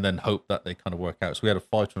 cool. and then hope that they kind of work out. So we had a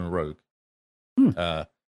fighter and a rogue. Hmm.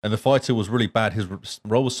 And the fighter was really bad. His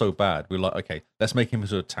roll was so bad. We were like, okay, let's make him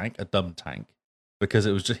into a tank, a dumb tank, because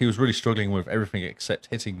it was just he was really struggling with everything except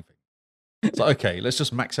hitting things. So okay, let's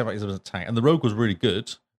just max him out as a tank. And the rogue was really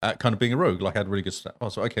good at kind of being a rogue. Like had really good stuff. Oh,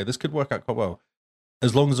 so okay, this could work out quite well.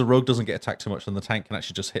 As long as the rogue doesn't get attacked too much, then the tank can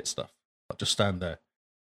actually just hit stuff, like just stand there.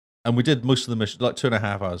 And we did most of the mission, like 2.5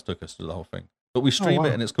 hours took us to do the whole thing. But we stream wow.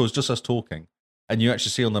 it, and it's just us talking, and you actually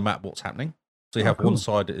see on the map what's happening. So you have cool. one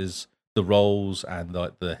side is the rolls and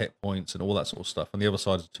like the hit points and all that sort of stuff, and the other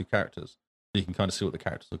side is 2 characters. So you can kind of see what the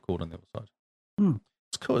characters are called on the other side. Hmm.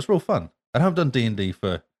 It's cool. It's real fun. I haven't done D&D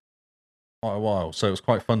for quite a while, so it was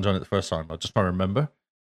quite fun doing it the first time. I just trying to remember,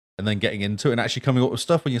 and then getting into it and actually coming up with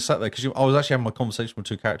stuff when you sat there. Because I was actually having my conversation with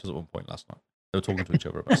 2 characters at one point last night. They were talking to each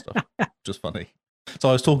other about stuff, just funny. So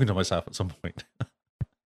I was talking to myself at some point.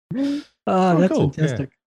 Oh, that's cool.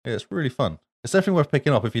 fantastic. Yeah, it's really fun. It's definitely worth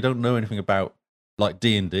picking up if you don't know anything about like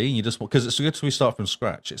D&D. You just because it's good to start from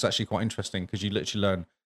scratch. It's actually quite interesting because you literally learn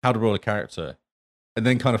how to roll a character, and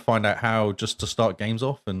then kind of find out how just to start games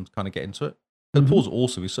off and kind of get into it. And Paul's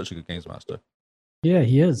also he's such a good games master. Yeah,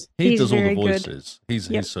 he is. He He's does all the very good. voices. He's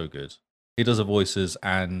Yep. so good. He does the voices,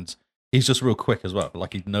 and he's just real quick as well.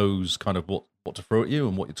 Like he knows kind of what to throw at you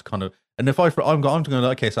and what to kind of. And if I'm going to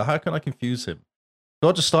okay, so how can I confuse him? So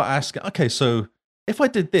I'll just start asking. Okay, so if I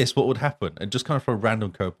did this, what would happen? And just kind of throw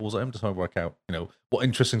random curveballs at him to try and work out, what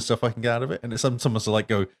interesting stuff I can get out of it. And it's sometimes like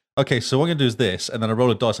go, okay, so what I'm going to do is this, and then I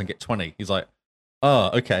roll a dice and get 20. He's like,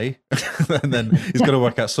 okay, and then he's going to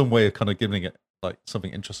work out some way of kind of giving it like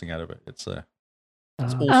something interesting out of it. It's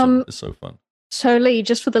awesome. It's so fun. So, Lee,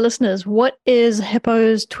 just for the listeners, what is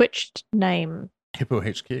Hippo's Twitch name? Hippo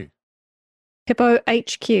HQ. Hippo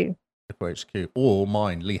HQ. Hippo HQ. Or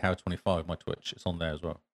mine, Lee Howe 25, my Twitch. It's on there as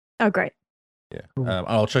well. Oh, great. Yeah. Cool.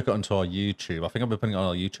 I'll check it onto our YouTube. I think I've been putting it on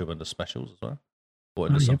our YouTube under specials as well. Or Oh,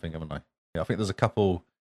 into yep. something, haven't I? Yeah, I think there's a couple.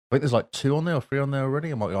 I think there's like 2 on there or 3 on there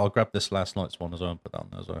already. I'll grab this last night's one as well and put that on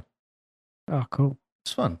there as well. Oh, cool.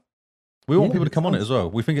 It's fun. We want Yeah, people to it come on it sounds- as well.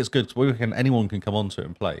 We think it's good. Anyone can come on to it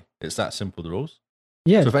and play. It's that simple, the rules.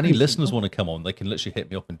 Yeah. So if it's any pretty listeners simple. want to come on, they can literally hit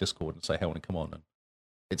me up in Discord and say, "Hey, I want to come on." And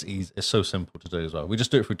it's easy. It's so simple to do as well. We just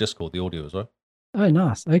do it through Discord, the audio as well. Oh,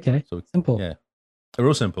 nice. Okay. So Simple. yeah,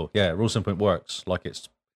 real simple. Yeah, real simple. It works. Like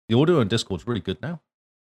the audio in Discord's really good now.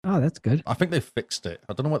 Oh, that's good. I think they fixed it.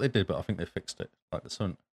 I don't know what they did, but I think they fixed it. Like the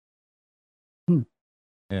sun. Hmm.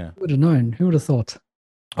 Yeah, Who would have known? Who would have thought?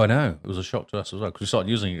 I know. It was a shock to us as well because we started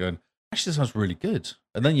using it, going, "Actually, this sounds really good."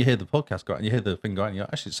 And then you hear the podcast go, and you hear the thing going, and you're,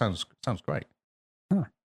 "Actually, it sounds great." Huh.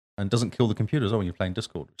 And doesn't kill the computer as well when you're playing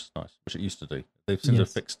Discord, which is nice, which it used to do. They've since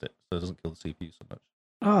Yes. fixed it, so it doesn't kill the CPU so much.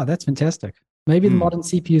 Oh, that's fantastic. Maybe the Hmm. modern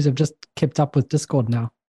CPUs have just kept up with Discord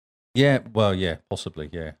now. Yeah, well, yeah, possibly,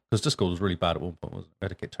 yeah. Because Discord was really bad at one point, wasn't it? We had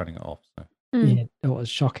to keep turning it off. So, Mm. Yeah, that was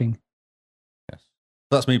shocking. yes.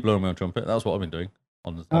 That's me blowing my own trumpet. That's what I've been doing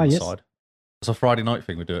on the Ah, yes. side. It's a Friday night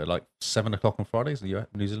thing. We do it at like 7 o'clock on Fridays,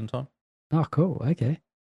 New Zealand time. Oh, cool. Okay.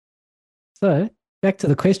 So back to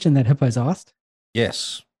the question that Hippo's asked.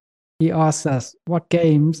 Yes. He asks us, what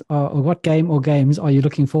game or games are you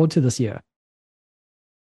looking forward to this year?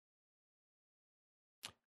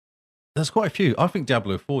 There's quite a few. I think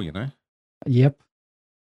Diablo 4, you know? Yep.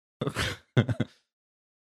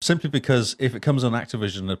 Simply because if it comes on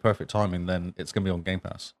Activision at perfect timing, then it's going to be on Game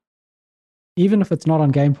Pass. Even if it's not on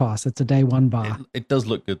Game Pass, it's a day one bar. It does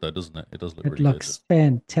look good, though, doesn't it? It does look It really looks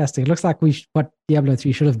fantastic. It looks like what Diablo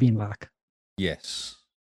 3 should have been like. good. Yes.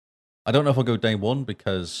 I don't know if I'll go day one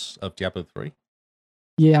because of Diablo 3.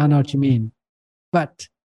 Yeah, I know what you mean. But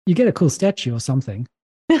you get a cool statue or something.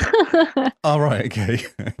 Oh, right, okay.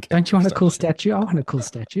 Okay. Don't you want a cool statue? I want a cool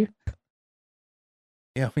statue.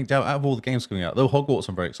 Yeah, I think out of all the games coming out, though Hogwarts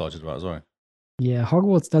I'm very excited about as well. Yeah,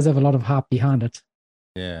 Hogwarts does have a lot of hype behind it.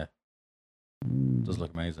 Yeah, Mm. it does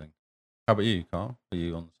look amazing. How about you, Carl? Are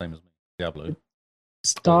you on the same as me? Diablo? Or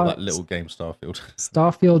Star, that little game Starfield?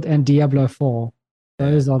 Starfield and Diablo 4.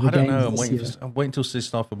 Those are the I don't games know. I'm this waiting, year. I'm waiting till see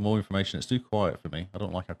stuff for more information. It's too quiet for me. I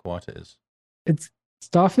don't like how quiet it is.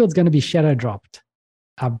 Starfield's going to be shadow dropped.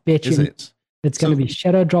 I bet Is you it? it's going to be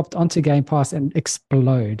shadow dropped onto Game Pass and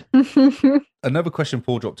explode. Another question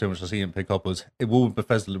Paul dropped in, which I see him pick up, was: will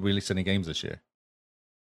Bethesda release any games this year?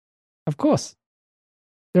 Of course.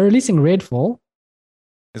 They're releasing Redfall.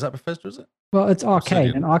 Is that Bethesda? Is it? Well, it's Arcane,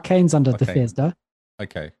 Obsidian. and Arcane's under Okay. Bethesda.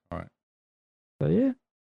 Okay, all right. So, yeah.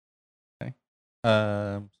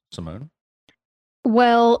 Simone.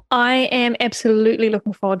 Well, I am absolutely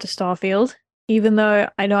looking forward to Starfield, even though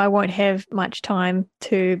I know I won't have much time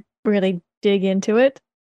to really dig into it.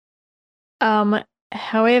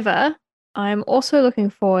 However, I'm also looking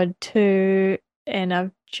forward to, and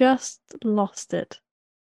I've just lost it.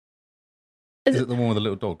 Is it the one with the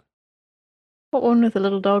little dog? What one with the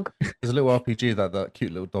little dog? There's a little RPG that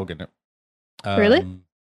cute little dog in it. Really?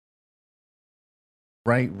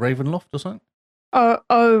 Ravenloft or something? Oh,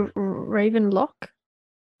 Ravenlock?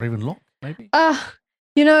 Ravenlock, maybe?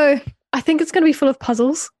 I think it's going to be full of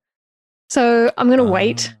puzzles. So I'm going to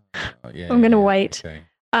wait. Yeah, I'm gonna wait. Okay.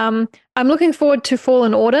 I'm looking forward to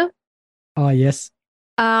Fallen Order. Oh, yes.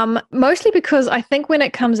 Mostly because I think when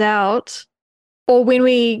it comes out, or when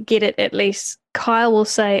we get it at least, Kyle will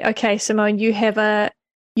say, "Okay, Simone, you have a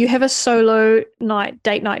solo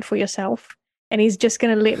date night for yourself," and he's just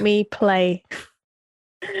going to let me play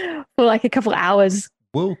for like a couple hours.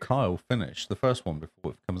 Will Kyle finish the first one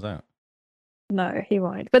before it comes out? No, he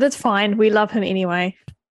won't. But it's fine. We love him anyway.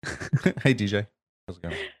 Hey DJ, how's it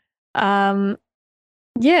going?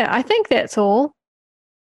 Yeah, I think that's all.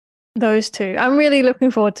 Those two. I'm really looking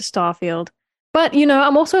forward to Starfield. But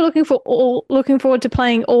I'm also looking forward to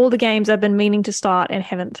playing all the games I've been meaning to start and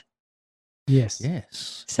haven't. Yes.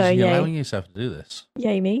 Yes. So, you're yay. allowing yourself to do this.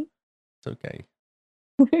 Yay me. It's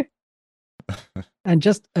okay. And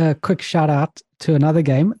just a quick shout out to another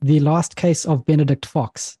game, The Last Case of Benedict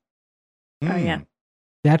Fox. Oh, yeah. Mm.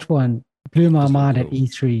 That one blew my That's mind really at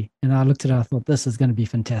cool. E3. And I looked at it, I thought, this is going to be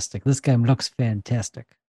fantastic. This game looks fantastic.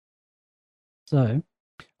 So,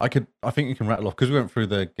 I think you can rattle off because we went through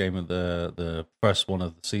the game of the first one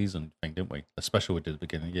of the season thing, didn't we? A special we did at the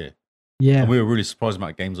beginning of the year. yeah. And we were really surprised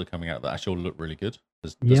about games that are coming out that actually all look really good.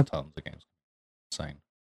 There's Yep. tons of games. Insane.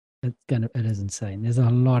 It is insane. There's a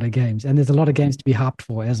lot of games, and there's a lot of games to be hyped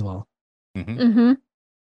for as well. Hmm. Mm-hmm.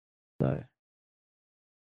 So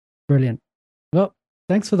brilliant. Well,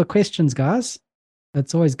 thanks for the questions, guys.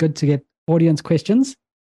 It's always good to get audience questions.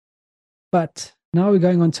 But now we're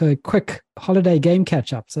going on to a quick holiday game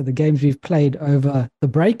catch up. So the games we've played over the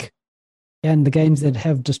break and the games that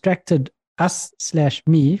have distracted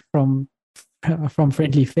us/me from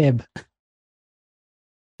Friendly Feb.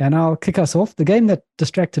 And I'll kick us off. The game that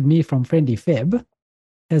distracted me from Friendly Feb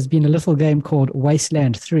has been a little game called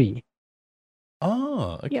Wasteland 3.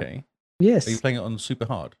 Oh, okay. Yes. Are you playing it on super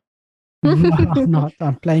hard? No, I'm not.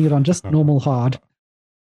 I'm playing it on just normal hard.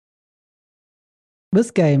 This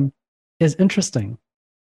game is interesting.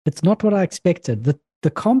 It's not what I expected. The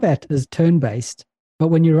combat is turn-based, but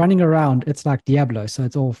when you're running around, it's like Diablo, so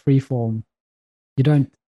it's all freeform. You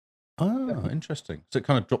don't... Oh, interesting. So it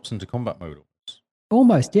kind of drops into combat mode.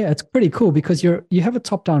 Almost, yeah. It's pretty cool because you have a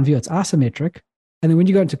top-down view. It's isometric. And then when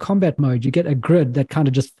you go into combat mode, you get a grid that kind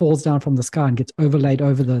of just falls down from the sky and gets overlaid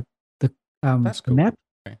over the That's cool. map.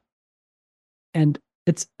 Okay. And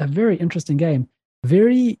it's a very interesting game.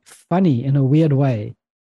 Very funny in a weird way.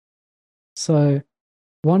 So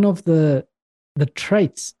one of the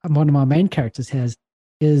traits one of my main characters has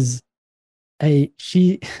is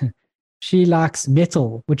she likes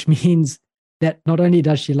metal, which means that not only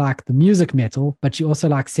does she like the music metal, but she also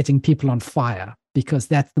likes setting people on fire because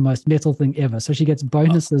that's the most metal thing ever. So she gets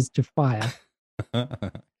bonuses to fire.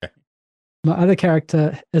 Okay. My other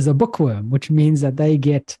character is a bookworm, which means that they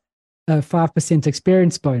get a 5%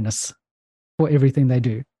 experience bonus for everything they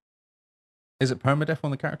do. Is it permadeath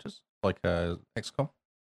on the characters? Like XCOM?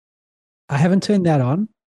 I haven't turned that on,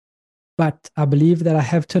 but I believe that I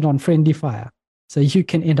have turned on friendly fire. So you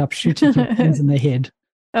can end up shooting your friends in the head.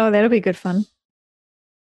 Oh, that'll be good fun.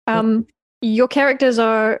 Your characters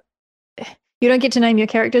are... You don't get to name your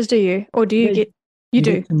characters, do you? Or do you Yeah, get... You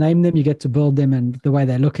do? Get to name them, you get to build them and the way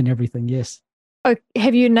they look and everything, yes. Oh,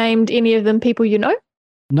 have you named any of them people you know?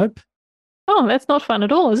 Nope. Oh, that's not fun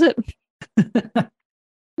at all, is it?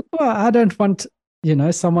 Well, I don't want,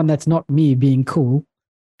 someone that's not me being cool.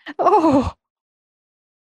 Oh,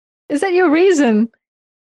 is that your reason?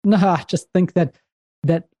 No, I just think that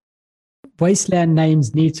wasteland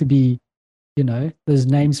names need to be, those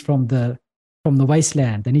names from the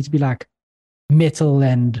wasteland. They need to be like metal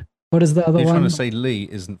and what is the other You're one? trying to say Lee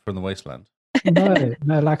isn't from the wasteland? No,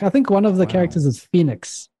 like I think one of the Wow. characters is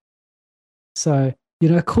Phoenix. So,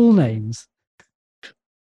 cool names.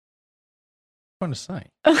 What are you trying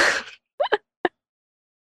to say?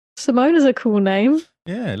 Simone is a cool name.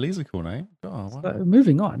 Yeah, Lee's a cool name. Oh, wow. So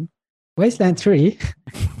moving on. Wasteland 3,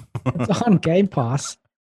 it's on Game Pass.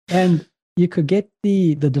 And you could get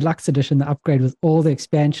the deluxe edition, the upgrade with all the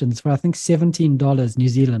expansions for I think $17 New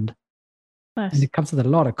Zealand. Nice. And it comes with a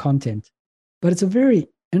lot of content. But it's a very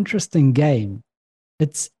interesting game.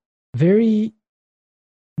 It's very...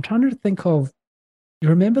 I'm trying to think of... You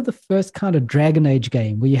remember the first kind of Dragon Age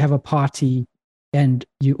game where you have a party and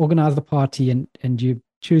you organize the party and you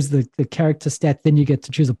choose the character stat, then you get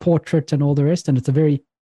to choose a portrait and all the rest. And it's a very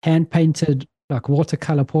hand-painted, like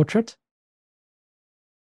watercolor portrait.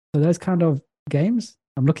 So those kind of games.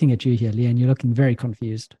 I'm looking at you here, Leanne. You're looking very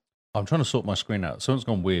confused. I'm trying to sort my screen out. Someone's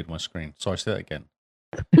gone weird on my screen. Sorry, say that again.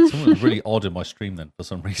 Someone was really odd in my stream then for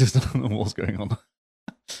some reason. I don't know what's going on.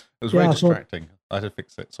 It was very distracting. I had to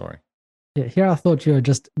fix it. Sorry. Yeah, here I thought you were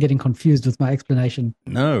just getting confused with my explanation.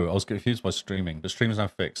 No, I was confused by streaming. The stream is now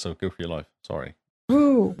fixed, so go for your life. Sorry.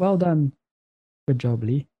 Ooh, well done. Good job,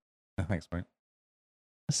 Lee. Thanks, mate.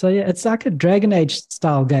 So yeah, it's like a Dragon Age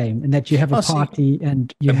style game in that you have a party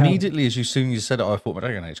and you immediately as soon as you said it, I thought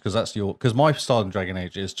Dragon Age because my style in Dragon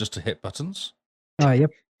Age is just to hit buttons. Oh,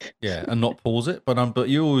 yep. Yeah, and not pause it. But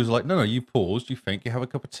you always like, no, you pause, you think, you have a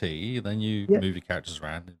cup of tea, then you move your characters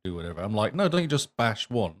around and do whatever. I'm like, no, don't you just bash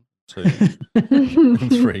 1, 2, and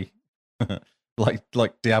 3,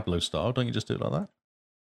 like Diablo style? Don't you just do it like that?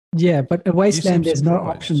 Yeah, but a Wasteland, there's no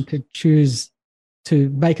option to choose to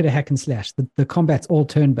make it a hack and slash. The combat's all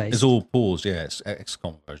turn-based. It's all paused, yeah. It's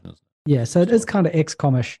XCOM version, isn't it? Yeah, so it is kind of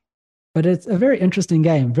XCOM-ish. But it's a very interesting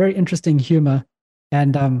game, very interesting humor.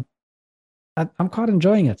 And I'm quite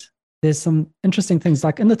enjoying it. There's some interesting things,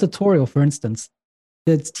 like in the tutorial, for instance,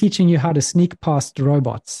 it's teaching you how to sneak past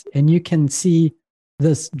robots. And you can see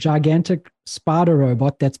this gigantic spider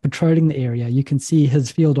robot that's patrolling the area. You can see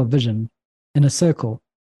his field of vision in a circle.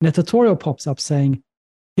 And a tutorial pops up saying,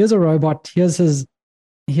 here's a robot, here's his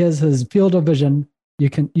field of vision.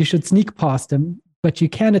 You should sneak past him, but you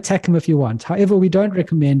can attack him if you want. However, we don't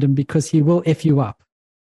recommend him because he will F you up.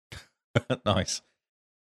 Nice.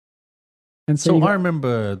 And so I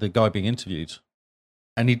remember the guy being interviewed,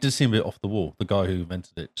 and he did seem a bit off the wall. The guy who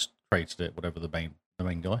invented it, created it, whatever, the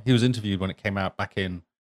main guy. He was interviewed when it came out back in,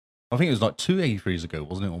 I think it was like 2 E3s ago,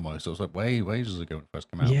 wasn't it almost? It was like way ages ago when it first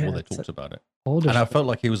came out, before they talked about it. And I felt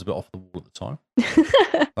like he was a bit off the wall at the time,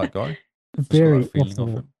 that guy. very Just got that feeling off of the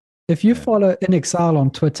wall. it. If you Yeah. follow In Exile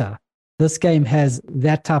on Twitter, this game has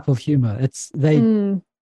that type of humor.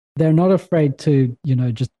 They're not afraid to,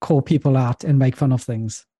 just call people out and make fun of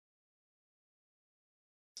things.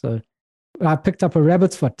 So I picked up a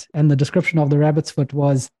rabbit's foot, and the description of the rabbit's foot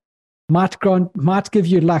was might give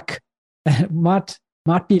you luck, might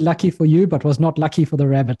be lucky for you, but was not lucky for the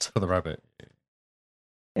rabbit. For the rabbit.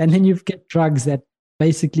 And then you get drugs that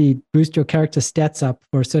basically boost your character stats up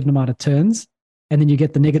for a certain amount of turns, and then you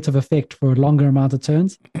get the negative effect for a longer amount of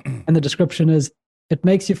turns. And the description is, it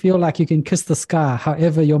makes you feel like you can kiss the sky.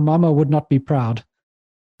 However, your mama would not be proud.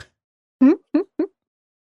 So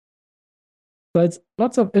it's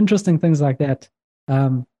lots of interesting things like that.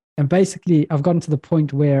 And basically, I've gotten to the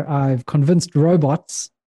point where I've convinced robots,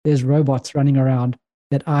 there's robots running around,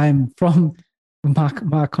 that I'm from,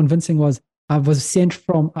 my convincing was, I was sent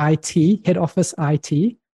from IT, head office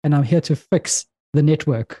IT, and I'm here to fix the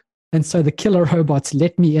network. And so the killer robots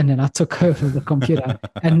let me in, and I took over the computer,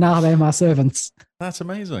 and now they're my servants. That's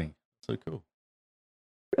amazing. So cool.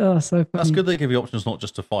 Oh, so funny. That's good they give you options not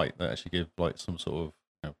just to fight, they actually give like some sort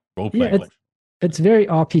of role Yeah, playing option. it's very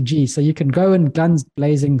RPG. So you can go in guns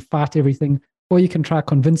blazing, fight everything, or you can try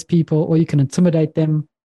convince people, or you can intimidate them.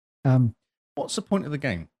 What's the point of the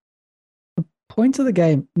game? Point of the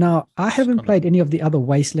game. Now, I haven't played any of the other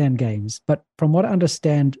Wasteland games, but from what I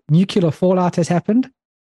understand, nuclear fallout has happened,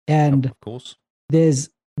 and of course, there's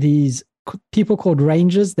these people called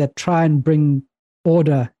rangers that try and bring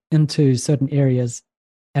order into certain areas.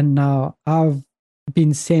 And now I've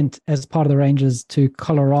been sent as part of the rangers to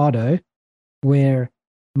Colorado, where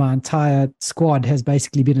my entire squad has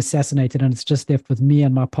basically been assassinated, and it's just left with me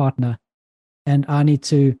and my partner. And I need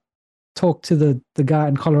to talk to the guy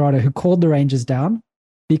in Colorado who called the Rangers down,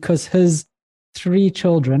 because his 3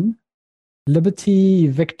 children, Liberty,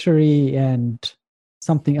 Victory, and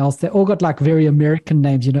something else, they all got like very American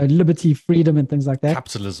names, Liberty, Freedom, and things like that.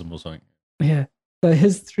 Capitalism or something. Yeah. So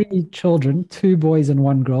his 3 children, 2 boys and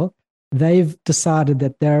 1 girl, they've decided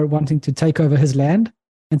that they're wanting to take over his land.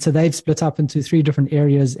 And so they've split up into 3 different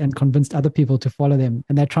areas and convinced other people to follow them.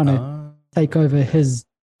 And they're trying to take over his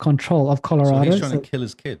control of Colorado. So he's trying to kill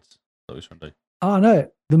his kids. That's what he's trying to do. Oh,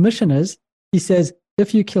 no. The mission is, he says,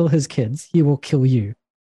 if you kill his kids, he will kill you.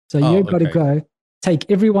 So you've got to go, take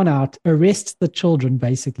everyone out, arrest the children,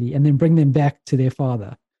 basically, and then bring them back to their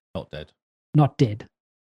father. Not dead. Not dead.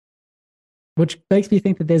 Which makes me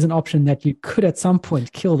think that there's an option that you could at some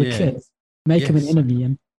point kill the kids, make him an enemy,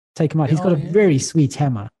 and take him out. He's got a very sweet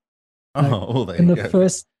hammer. In the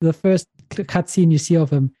first cutscene you see of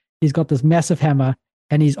him, he's got this massive hammer,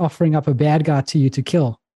 and he's offering up a bad guy to you to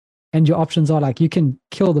kill. And your options are like, you can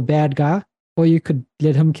kill the bad guy, or you could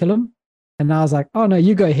let him kill him. And I was like, oh no,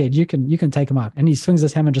 you go ahead. You can take him out. And he swings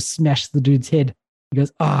his hammer and just smashes the dude's head. He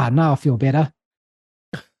goes, now I feel better.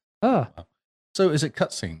 So is it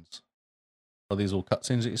cutscenes? Are these all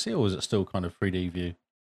cutscenes that you see, or is it still kind of 3D view?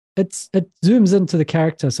 It zooms into the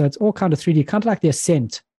character, so it's all kind of 3D, kind of like The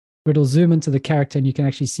Ascent, where it'll zoom into the character and you can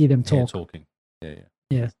actually see them talk. Yeah, talking.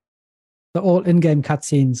 Yeah. They're all in-game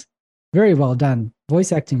cutscenes. Very well done.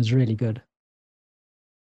 Voice acting is really good.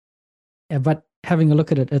 Yeah, but having a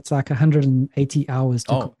look at it, it's like 180 hours to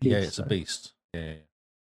complete. Yeah, it's a beast. Yeah.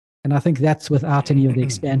 And I think that's without any of the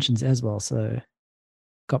expansions as well. So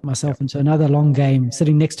got myself into another long game,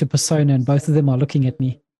 sitting next to Persona, and both of them are looking at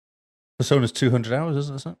me. Persona's 200 hours,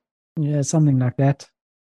 isn't it? Yeah, something like that.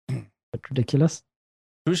 But ridiculous.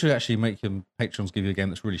 We should actually make your patrons give you a game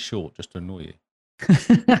that's really short, just to annoy you.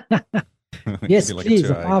 Yes, like please,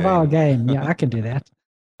 a 5-hour game. Yeah, I can do that.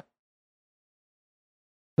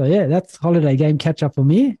 So yeah, that's holiday game catch up for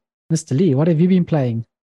me. Mr. Lee, what have you been playing?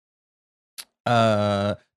 Did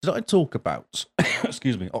I talk about,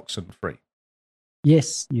 excuse me, Oxenfree?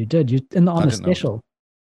 Yes, you did. You on the special.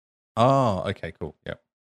 Oh, okay, cool. Yeah.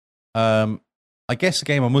 I guess the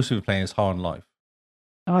game I'm mostly playing is Hard Life.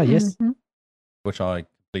 Oh, yes. Mm-hmm. Which I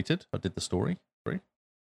completed. I did the story free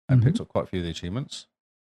and picked up quite a few of the achievements.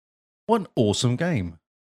 What an awesome game.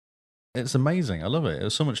 It's amazing. I love it. It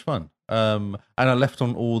was so much fun. And I left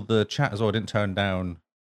on all the chat as well. I didn't turn down,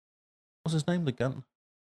 what's his name? The gun?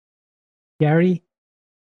 Gary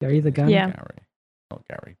the gun? Yeah. Gary. Not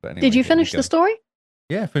Gary, but anyway. Did you finish the story?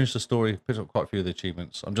 Yeah, I finished the story. Picked up quite a few of the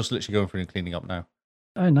achievements. I'm just literally going through and cleaning up now.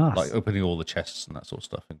 Oh, nice. Like opening all the chests and that sort of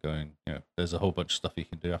stuff and going, there's a whole bunch of stuff you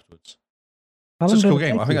can do afterwards. How It's long such a did cool it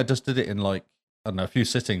game. take I think you? I just did it in like, I don't know, a few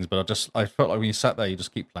sittings, but I felt like when you sat there, you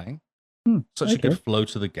just keep playing. Such a good flow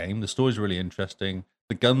to the game. The story's really interesting.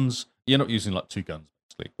 The guns, you're not using like 2 guns,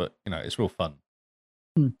 basically, but it's real fun.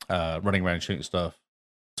 Running around shooting stuff,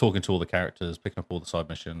 talking to all the characters, picking up all the side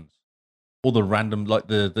missions. all the random, like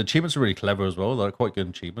the achievements are really clever as well. They're quite good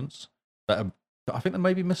achievements that I think they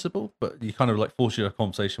may be missable, but you kind of like force you a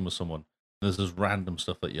conversation with someone. There's this random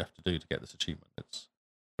stuff that you have to do to get this achievement. It's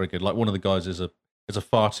very good. Like one of the guys is a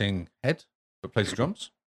farting head that plays the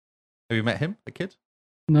drums. Have you met him, the kid?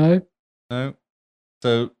 No. No.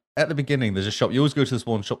 So at the beginning, there's a shop. You always go to this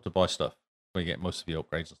one shop to buy stuff where you get most of your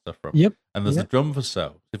upgrades and stuff from. Yep. And there's Yep. a drum for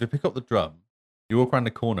sale. If you pick up the drum, you walk around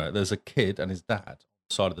the corner, there's a kid and his dad on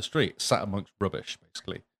the side of the street, sat amongst rubbish,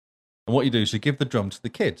 basically. And what you do is you give the drum to the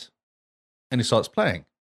kid, and he starts playing.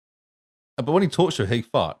 But when he talks to you, he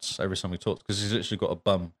farts every time he talks, because he's literally got a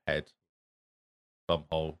bum head. Bum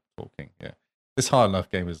hole talking, yeah. This hard enough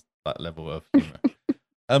game is that level of humor.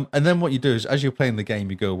 And then what you do is, as you're playing the game,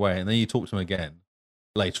 you go away, and then you talk to him again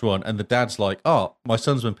later on, and the dad's like, "Oh, my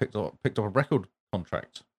son's been picked up a record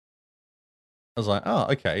contract." I was like, "Oh,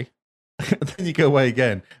 okay." And then you go away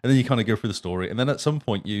again, and then you kind of go through the story, and then at some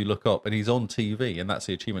point you look up, and he's on TV, and that's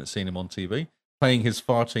the achievement, seeing him on TV playing his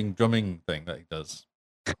farting drumming thing that he does.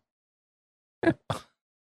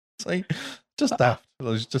 See, just daft.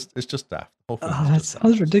 It's just daft. The whole thing Oh, is that just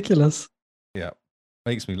sounds daft. ridiculous. Yeah,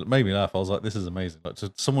 made me laugh. I was like, this is amazing. Like,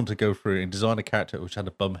 someone to go through and design a character which had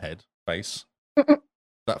a bum head face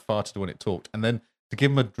that farted when it talked, and then to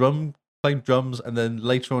give him a drum, play drums, and then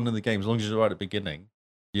later on in the game, as long as you're right at the beginning,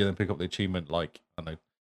 you then pick up the achievement. Like, I don't know,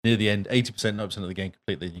 near the end, 80%, 90% of the game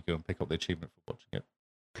complete, then you go and pick up the achievement for watching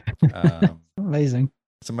it. Amazing.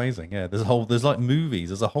 It's amazing. Yeah, there's like movies.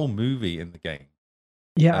 There's a whole movie in the game.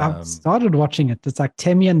 Yeah, I've started watching it. It's like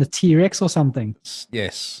Tammy and the T-Rex or something.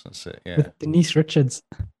 Yes, that's it. Yeah, With Denise Richards.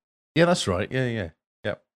 yeah, that's right. Yeah.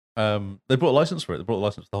 They brought a license for it. They brought a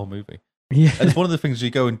license for the whole movie. Yeah. And it's one of the things you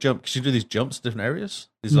go and jump, because you do these jumps to different areas.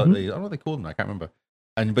 These like I don't know what they call them. I can't remember.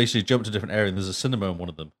 And you basically jump to a different area, and there's a cinema in one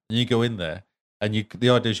of them. And you go in there, and the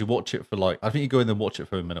idea is you watch it for I think you go in there and watch it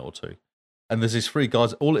for a minute or two. And there's these three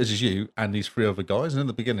guys. All it is you and these three other guys. And in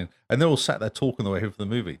the beginning, and they're all sat there talking the way through the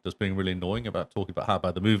movie, just being really annoying about talking about how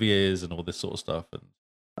bad the movie is and all this sort of stuff. And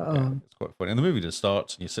yeah, it's quite funny. And the movie just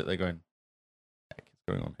starts, and you sit there going, "What the heck is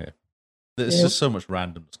going on here?" There's just so much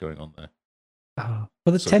randomness going on there.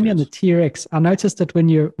 For the So Tammy and the good. T-Rex, I noticed that when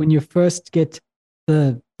you first get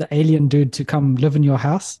the alien dude to come live in your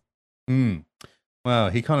house, Well,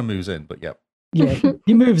 he kind of moves in, but yep. yeah,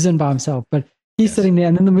 he moves in by himself, but he's sitting there,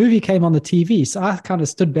 and then the movie came on the TV, so I kind of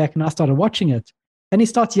stood back and I started watching it, and he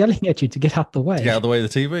starts yelling at you to get out the way. Get out of the way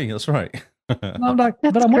of the TV. That's right. And I'm like,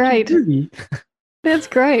 That's but I'm great. watching a movie. That's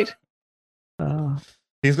great.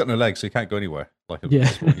 He's got no legs, so he can't go anywhere. Like, Yeah.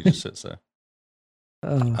 he just sits there.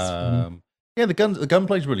 That's funny. Yeah, the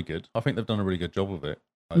gunplay is really good. I think they've done a really good job of it.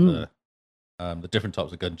 Like the different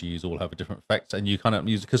types of guns you use all have a different effect, and you kind of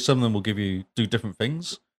use, because some of them will do different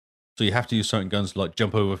things. So you have to use certain guns to like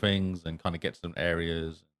jump over things and kind of get to some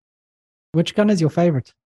areas. Which gun is your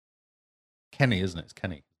favorite? Kenny, isn't it? It's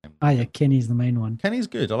Kenny. Yeah, Kenny's the main one. Kenny's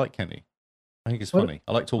good. I like Kenny. I think he's What- funny.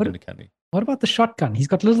 I like talking to Kenny. What about the shotgun? He's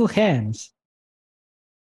got little hands.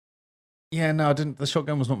 Yeah, no, I didn't. The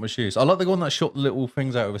shotgun was not my shoes. I like the one that shot the little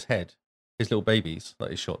things out of his head, his little babies that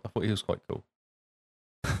he shot. I thought he was quite cool.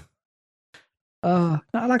 I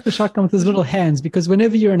like the shotgun with his little hands, because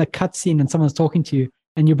whenever you're in a cutscene and someone's talking to you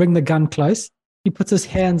and you bring the gun close, he puts his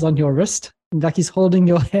hands on your wrist, like he's holding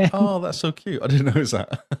your hand. Oh, that's so cute. I didn't notice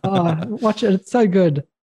that. Watch it. It's so good.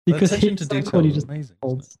 The Because attention he's to so detail cool. He is just amazing. isn't it?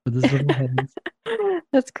 holds with his little hands.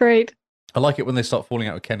 That's great. I like it when they start falling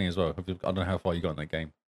out with Kenny as well. I don't know how far you got in that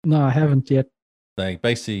game. No, I haven't yet. They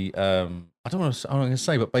basically, I don't want to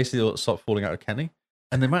say, but basically they'll start falling out with Kenny,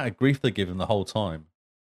 and the amount of grief they give him the whole time.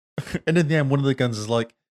 And in the end, one of the guns is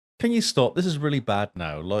like, "Can you stop? This is really bad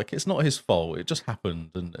now. Like, it's not his fault. It just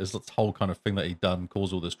happened, and it's this whole kind of thing that he done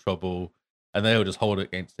caused all this trouble." And they'll just hold it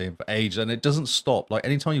against him for ages, and it doesn't stop. Like,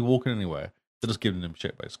 anytime you walk in anywhere, they're just giving him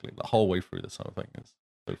shit basically the whole way through this sort of thing. It's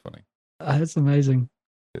so funny. It's amazing.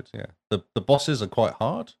 Good, yeah. The bosses are quite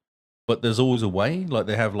hard, but there's always a way. Like,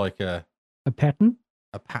 they have like a pattern?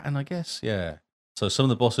 A pattern, I guess. Yeah. So some of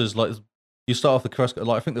the bosses, like, you start off the quest,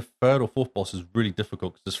 like, I think the third or fourth boss is really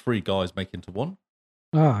difficult because there's three guys make into one.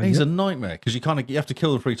 Oh, And he's a nightmare because you have to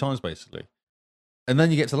kill them 3 times basically. And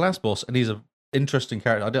then you get to the last boss, and he's a interesting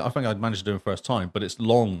character. I think I'd managed to do him first time, but it's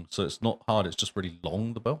long, so it's not hard. It's just really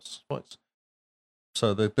long, the boss fights.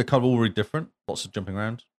 So they're kind of all really different. Lots of jumping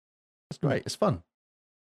around. It's great. It's fun.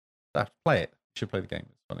 I have to play it. You should play the game.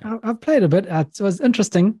 It's funny. I've played a bit. It was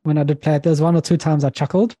interesting when I did play it. There's 1 or 2 times I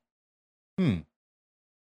chuckled.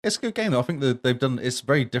 It's a good game though. I think that they've done. It's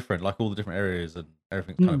very different. Like all the different areas and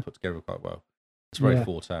everything's kind of put together quite well. It's very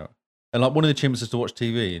thought out. And like one of the achievements is to watch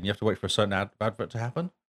TV, and you have to wait for a certain advert to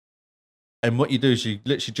happen. And what you do is you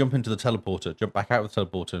literally jump into the teleporter, jump back out of the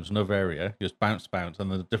teleporter into another area, you just bounce, and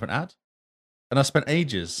then a different ad. And I spent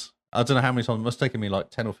ages, I don't know how many times, it must have taken me like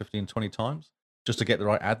 10 or 15, 20 times just to get the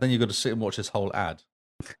right ad. Then you've got to sit and watch this whole ad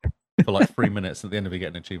for like 3 minutes. At the end of it, you get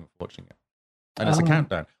an achievement for watching it. And it's a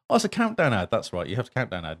countdown. Oh, it's a countdown ad. That's right. You have to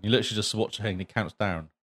countdown ad. You literally just watch it and he counts down.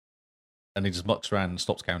 And he just mucks around and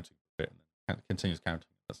stops counting a bit and continues counting.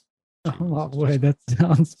 That's Oh my word, that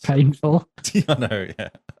sounds painful. I know, yeah.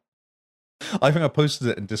 I think I posted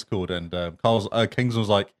it in Discord, and Kingsman was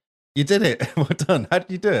like, "You did it! Well done. How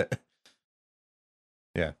did you do it?"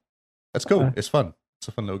 Yeah, that's cool. It's fun. It's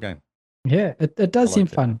a fun little game. Yeah, it does seem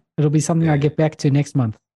fun. It'll be something I get back to next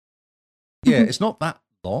month. Yeah, it's not that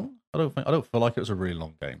long. I don't feel like it was a really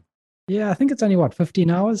long game. Yeah, I think it's only 15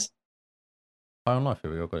 hours. High on Life. Here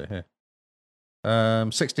we go. I've got it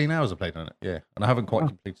here. 16 hours I played on it. Yeah, and I haven't quite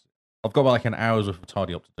completed it. I've got like an hour's worth of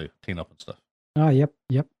tidy up to do, clean up and stuff. Oh, yep.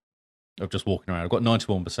 Of just walking around. I've got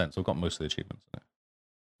 91%, so I've got most of the achievements in it.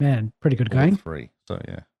 Man, pretty good going. 3, so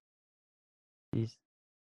yeah. Jeez.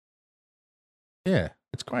 Yeah,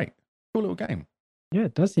 it's great. Cool little game. Yeah,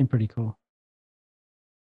 it does seem pretty cool.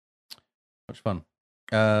 Much fun.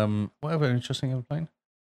 What other interesting ever playing?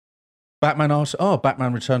 Batman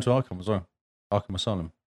Return to Arkham as well. Arkham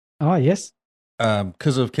Asylum. Oh, yes.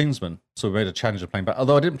 Because of Kingsman, so we made a challenge of playing back.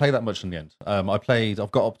 Although I didn't play that much in the end.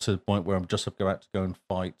 I've got up to the point where I'm just about to go and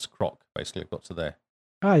fight Croc. Basically, I've got to there.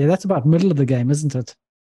 Oh, yeah, that's about middle of the game, isn't it?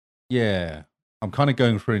 Yeah, I'm kind of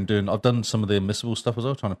going through and I've done some of the unmissable stuff as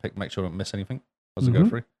well, trying to make sure I don't miss anything as I go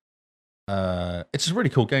through. It's a really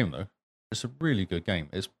cool game though. It's a really good game.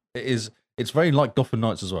 It's very like Gotham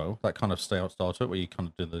Knights as well. That kind of style to it, where you kind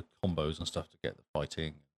of do the combos and stuff to get the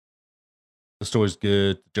fighting. The story's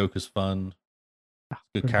good. The Joker's fun.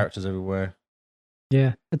 Good characters everywhere.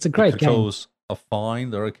 Yeah, it's a great game. The controls are fine.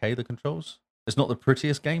 They're okay, the controls. It's not the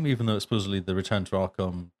prettiest game, even though it's supposedly the Return to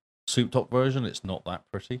Arkham souped-up version. It's not that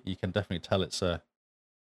pretty. You can definitely tell it's a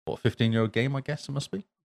 15-year-old game, I guess it must be.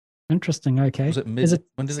 Interesting, okay. Was it Is it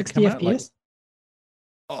when did 60 it come FPS?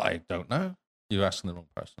 out? I don't know. You're asking the wrong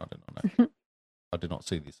person. I did not know. I did not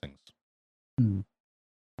see these things.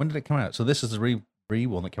 When did it come out? So this is the re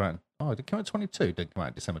one that came out. It did come out in 22. It didn't come out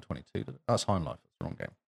in December 22. That's High on Life. That's the wrong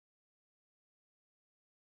game.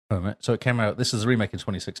 Wait a minute. So it came out. This is a remake in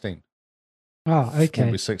 2016. Oh, okay.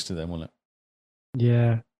 It'll be 60 then, won't it?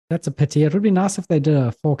 Yeah, that's a pity. It would be nice if they did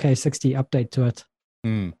a 4K 60 update to it.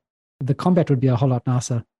 The combat would be a whole lot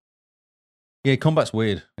nicer. Yeah, combat's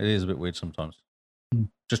weird. It is a bit weird sometimes.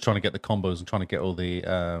 Just trying to get the combos and trying to get all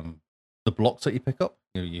the blocks that you pick up.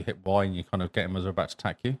 You hit Y and you kind of get them as they're about to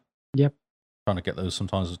attack you. Yep. Trying to get those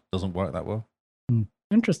sometimes doesn't work that well.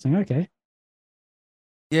 Interesting. Okay.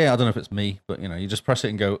 Yeah, I don't know if it's me, but you just press it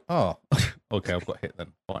and go, oh, okay, I've got hit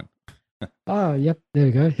then. Fine. Oh, yep. There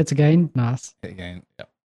we go. Hits again. Nice. Hit again. Yeah.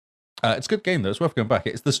 It's a good game though. It's worth going back.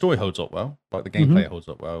 The story holds up well. Like the gameplay holds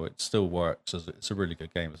up well. It still works. It's a really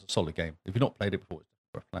good game. It's a solid game. If you've not played it before, it's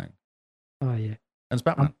worth playing. Oh yeah. And it's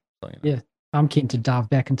Batman. Yeah, I'm keen to dive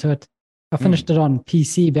back into it. I finished it on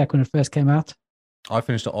PC back when it first came out. I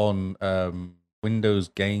finished it on Windows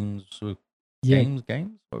Games. Games?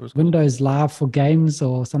 What was it Windows Live for Games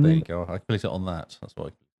or something. There you go. I played it on that. That's why.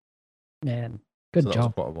 Man, good job. That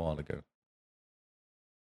was quite a while ago.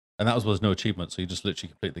 And that was no achievement, so you just literally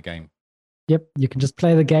complete the game. Yep, you can just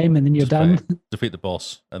play the game and then you're done. Defeat the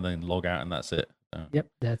boss and then log out and that's it. Yep,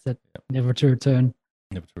 that's it. Yep. Never to return.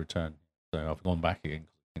 So I've gone back again.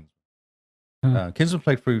 Kingsman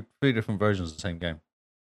played through 3 different versions of the same game.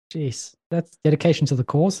 Jeez, that's dedication to the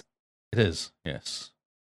cause. It is, yes.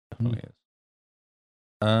 Definitely is.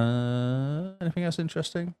 Anything else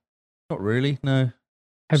interesting? Not really, no.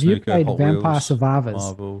 Have you played Hot Vampire Wheels, Survivors?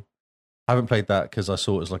 Marvel. I haven't played that because I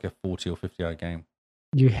saw it was like a 40 or 50 hour game.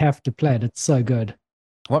 You have to play it. It's so good.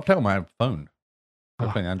 I might play it on my phone.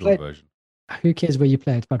 I'm playing the Android version. Who cares where you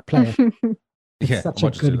play it, but play it. It's such a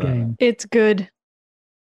good game. It's good.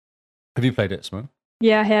 Have you played it, Simone?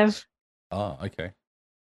 Yeah, I have. Ah, okay.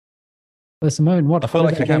 Well, Simone, what? I feel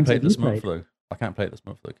like I can't play it this month, though. I can't play it this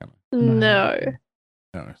month, though, can I? No.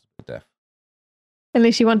 No, it's a bit deaf.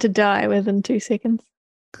 Unless you want to die within 2 seconds.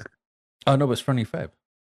 Oh, no, but it's friendly Feb.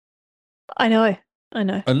 I know.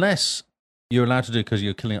 Unless you're allowed to do because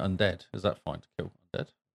you're killing undead. Is that fine to kill undead?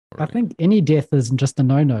 I think any death is just a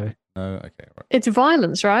no-no. No, okay, right. It's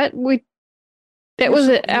violence, right? That was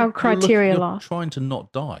our criteria last. Trying to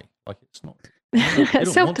not die. Like, it's not. You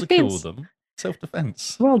don't want to kill them.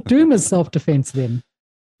 Self-defense. Well, Doom is self-defense then.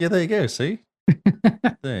 Yeah, there you go. See?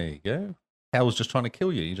 There you go. Hell's just trying to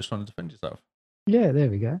kill you. You're just trying to defend yourself. Yeah, there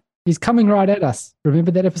we go. He's coming right at us.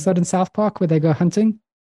 Remember that episode in South Park where they go hunting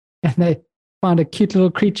and they find a cute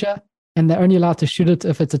little creature and they're only allowed to shoot it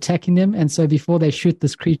if it's attacking them. And so before they shoot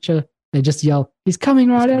this creature, they just yell, "He's coming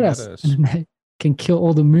right coming at at us!" us. And then they can kill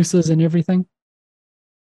all the mooses and everything.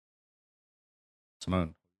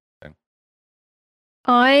 Simone.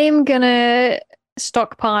 I'm gonna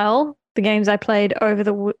stockpile the games I played over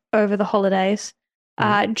the holidays,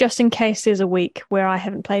 just in case there's a week where I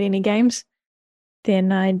haven't played any games.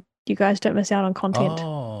 Then you guys don't miss out on content.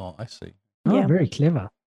 Oh, I see. Oh, Yeah. very clever.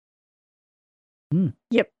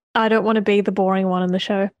 Yep, I don't want to be the boring one in the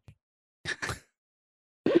show.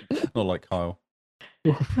 Not like Kyle.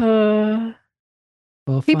 Uh,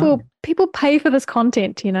 Well, people fine. people pay for this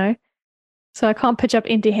content, so I can't pitch up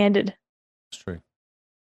empty-handed. It's true.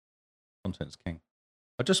 Content's king.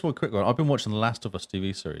 I just want a quick one. I've been watching The Last of Us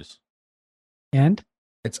TV series. And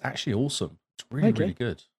It's actually awesome. It's really, Okay. really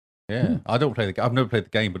good. Yeah. I've never played the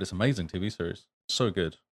game, but it's amazing TV series. So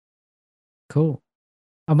good. cool.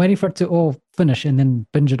 I'm waiting for it to all finish and then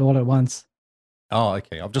binge it all at once. Oh,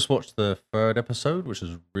 okay. I've just watched the third episode, which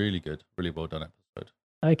is really good. Really well done episode.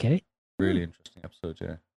 Okay. Really interesting episode,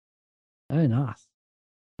 yeah. Oh, nice.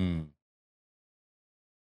 Hmm.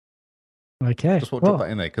 Okay. Just want to Well, drop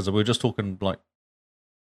that in there because we were just talking like,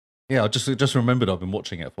 yeah, I just remembered I've been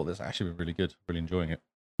watching it. I thought that's actually been really good. Really enjoying it.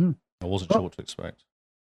 Hmm. I wasn't Well- sure what to expect.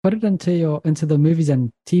 put it into the movies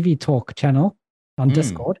and TV talk channel on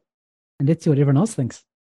Discord, and let's see what everyone else thinks.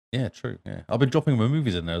 Yeah, true. Yeah, I've been dropping my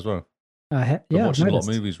movies in there as well. Yeah, I've I've watched a lot of noticed.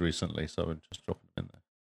 movies recently, so I'm just dropping them in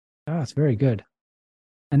there. Oh, it's very good.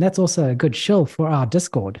 And that's also a good shill for our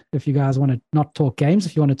Discord. If you guys want to not talk games,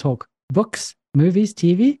 if you want to talk books, movies,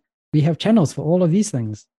 TV, we have channels for all of these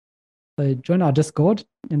things. So join our Discord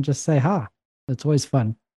and just say hi. It's always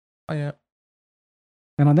fun. Oh yeah.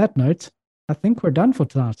 And on that note, I think we're done for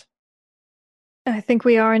tonight. I think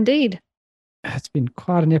we are indeed. It's been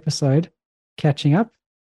quite an episode, catching up,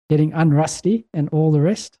 getting unrusty, and all the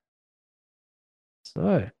rest.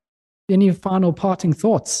 So, any final parting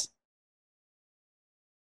thoughts?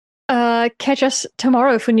 Catch us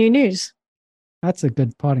tomorrow for new news. That's a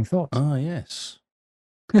good parting thought. Ah, yes.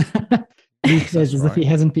 He says as if he right.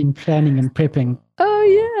 hasn't been planning and prepping. Oh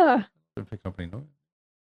yeah. Don't pick up any noise.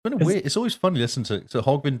 It's been weird. It's always funny listening to. So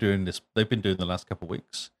Hog been doing this. They've been doing the last couple of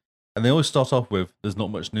weeks, and they always start off with, "There's not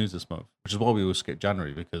much news this month," which is why we always skip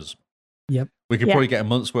January because Yep. we could Yeah. probably get a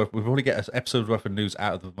month's worth. We probably get an episode's worth of news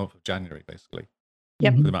out of the month of January, basically.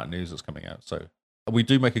 Yep. For the amount of news that's coming out. So we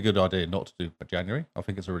do make a good idea not to do January. I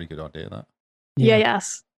think it's a really good idea that. Yeah.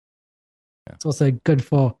 Yes. It's also good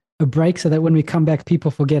for a break so that when we come back, people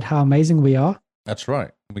forget how amazing we are. That's right.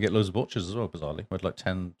 And we get loads of watches as well, bizarrely. We had like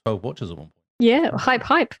 10, 12 watches at one point. Yeah. Hype.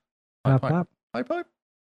 Hype, Hype, hype. hype. Hype, hype.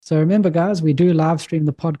 So remember, guys, we do live stream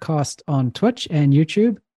the podcast on Twitch and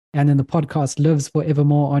YouTube, and then the podcast lives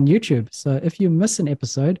forevermore on YouTube. So if you miss an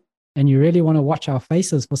episode and you really want to watch our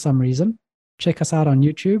faces for some reason, check us out on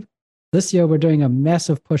YouTube. This year, we're doing a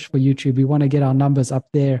massive push for YouTube. We want to get our numbers up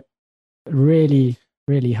there really,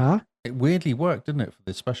 really high. It weirdly worked, didn't it, for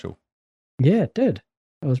this special? Yeah, it did.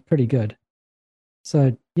 It was pretty good.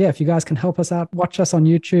 So, yeah, if you guys can help us out, watch us on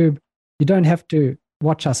YouTube. You don't have to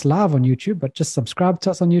watch us live on YouTube, but just subscribe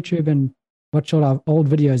to us on YouTube and watch all our old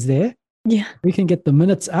videos there. Yeah. We can get the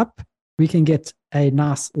minutes up. We can get a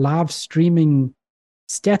nice live streaming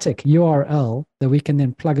static URL that we can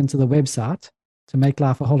then plug into the website to make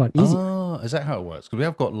life a whole lot easier. Oh, is that how it works? Because we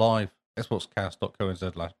have got live,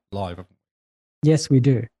 xboxcast.co.nz live. haven't we? Yes, we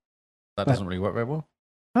do. That But- doesn't really work very well.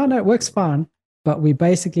 Oh, no, it works fine. But we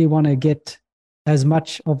basically want to get as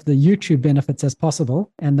much of the YouTube benefits as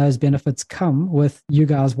possible. And those benefits come with you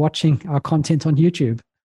guys watching our content on YouTube.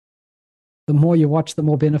 The more you watch, the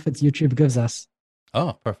more benefits YouTube gives us.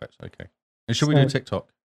 Oh, perfect. Okay. And should we do So-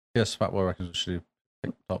 TikTok? Yes, Fat Boy reckons we should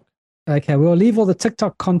do TikTok. Okay, we'll leave all the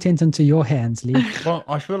TikTok content into your hands, Lee. Well,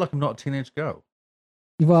 I feel like I'm not a teenage girl.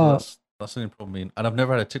 So Well, that's the only problem. And I've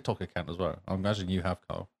never had a TikTok account as well. I imagine you have,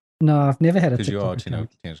 Carl. no, I've never had a Because you are a TikTok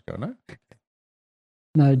account. teenage girl, no?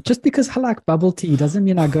 No, just because I like bubble tea doesn't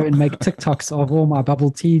mean I go and make TikToks of all my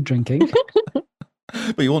bubble tea drinking.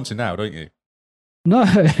 But you want to now, don't you? No,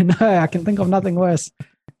 no, I can think of nothing worse.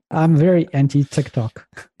 I'm very anti TikTok.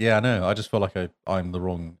 Yeah, I know. I just feel like I'm the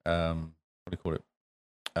wrong, what do you call it?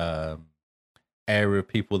 Area of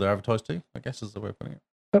people they're advertised to, I guess is the way of putting it.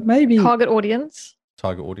 But maybe Target audience.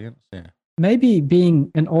 Target audience, yeah. maybe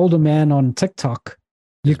being an older man on TikTok,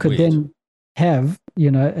 you It's could weird. then have,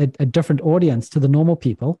 a different audience to the normal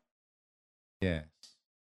people. Yes.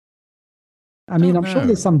 I mean, Don't I'm sure know.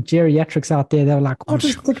 there's some geriatrics out there that are like, I'm what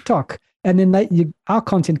is sure. TikTok? And then our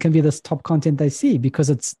content can be this top content they see because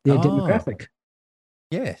it's their Oh. demographic.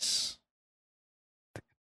 Yes.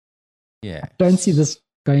 Yeah. Don't see this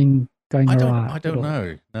going going I awry. I don't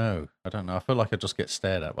know. No, I don't know. I feel like I just get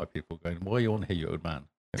stared at by people going, "Why are you on here, you old man?"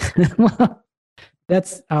 Well,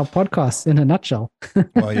 that's our podcast in a nutshell.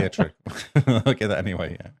 Well, yeah, true. I'll get that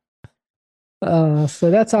anyway. Yeah.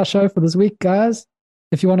 So that's our show for this week, guys.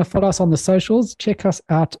 If you want to follow us on the socials, check us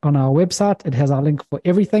out on our website. It has our link for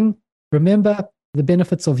everything. Remember the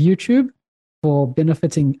benefits of YouTube for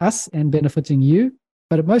benefiting us and benefiting you,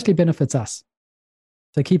 but it mostly benefits us.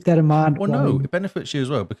 So keep that in mind. Well, no, it benefits you as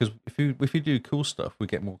well because if you do cool stuff, we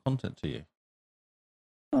get more content to you.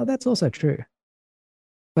 Oh, that's also true.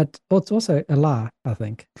 But it's also a lie, I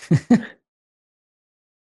think.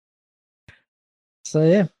 So,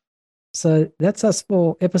 yeah. So that's us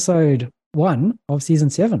for episode 1 of season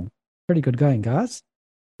 7. Pretty good going, guys.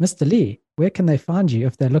 Mr. Lee, where can they find you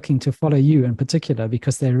if they're looking to follow you in particular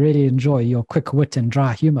because they really enjoy your quick wit and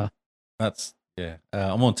dry humor? That's, yeah.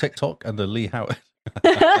 I'm on TikTok under Lee Howard.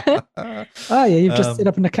 Oh, yeah, you've just set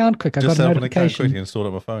up an account quick. I got a set up an account notification. quickly and installed it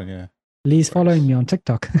on my phone, yeah. Lee's following me on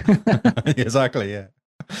TikTok. Exactly, yeah.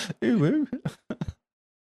 Ooh,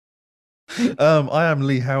 I am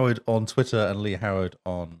Lee Howard on Twitter and Lee Howard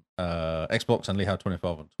on Xbox and Lee Howard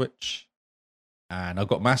 25 on Twitch. And I've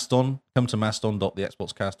got Mastodon. Come to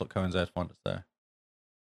mastodon.thexboxcast.co.nz, find us there.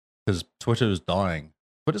 Because Twitter is dying.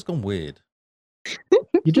 Twitter's gone weird.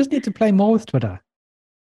 You just need to play more with Twitter.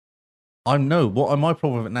 I know. My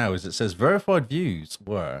problem with it now is it says verified views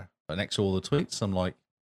were next to all the tweets. I'm like,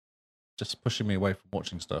 just pushing me away from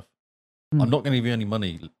watching stuff. I'm not going to give you any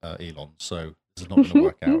money, Elon, so this is not going to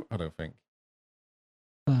work out, I don't think.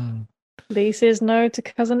 Lee says no to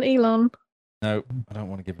cousin Elon. No, I don't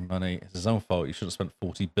want to give him money. It's his own fault. You should have spent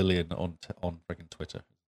 40 billion on freaking Twitter.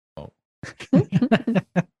 Oh.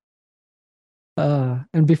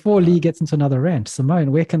 And before Lee gets into another rant,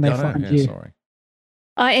 Simone, where can they find you? Sorry.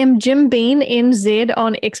 I am Jim Bean NZ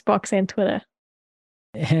on Xbox and Twitter.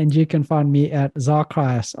 And you can find me at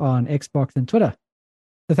Zarkrius on Xbox and Twitter.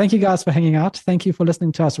 So thank you guys for hanging out. Thank you for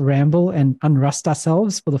listening to us ramble and unrust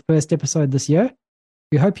ourselves for the first episode this year.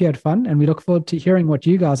 We hope you had fun, and we look forward to hearing what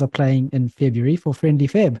you guys are playing in February for Friendly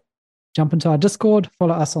Feb. Jump into our Discord,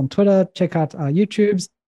 follow us on Twitter, check out our YouTubes,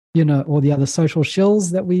 all the other social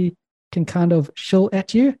shills that we can kind of shill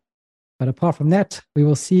at you. But apart from that, we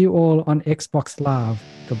will see you all on Xbox Live.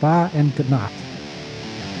 Goodbye and good night.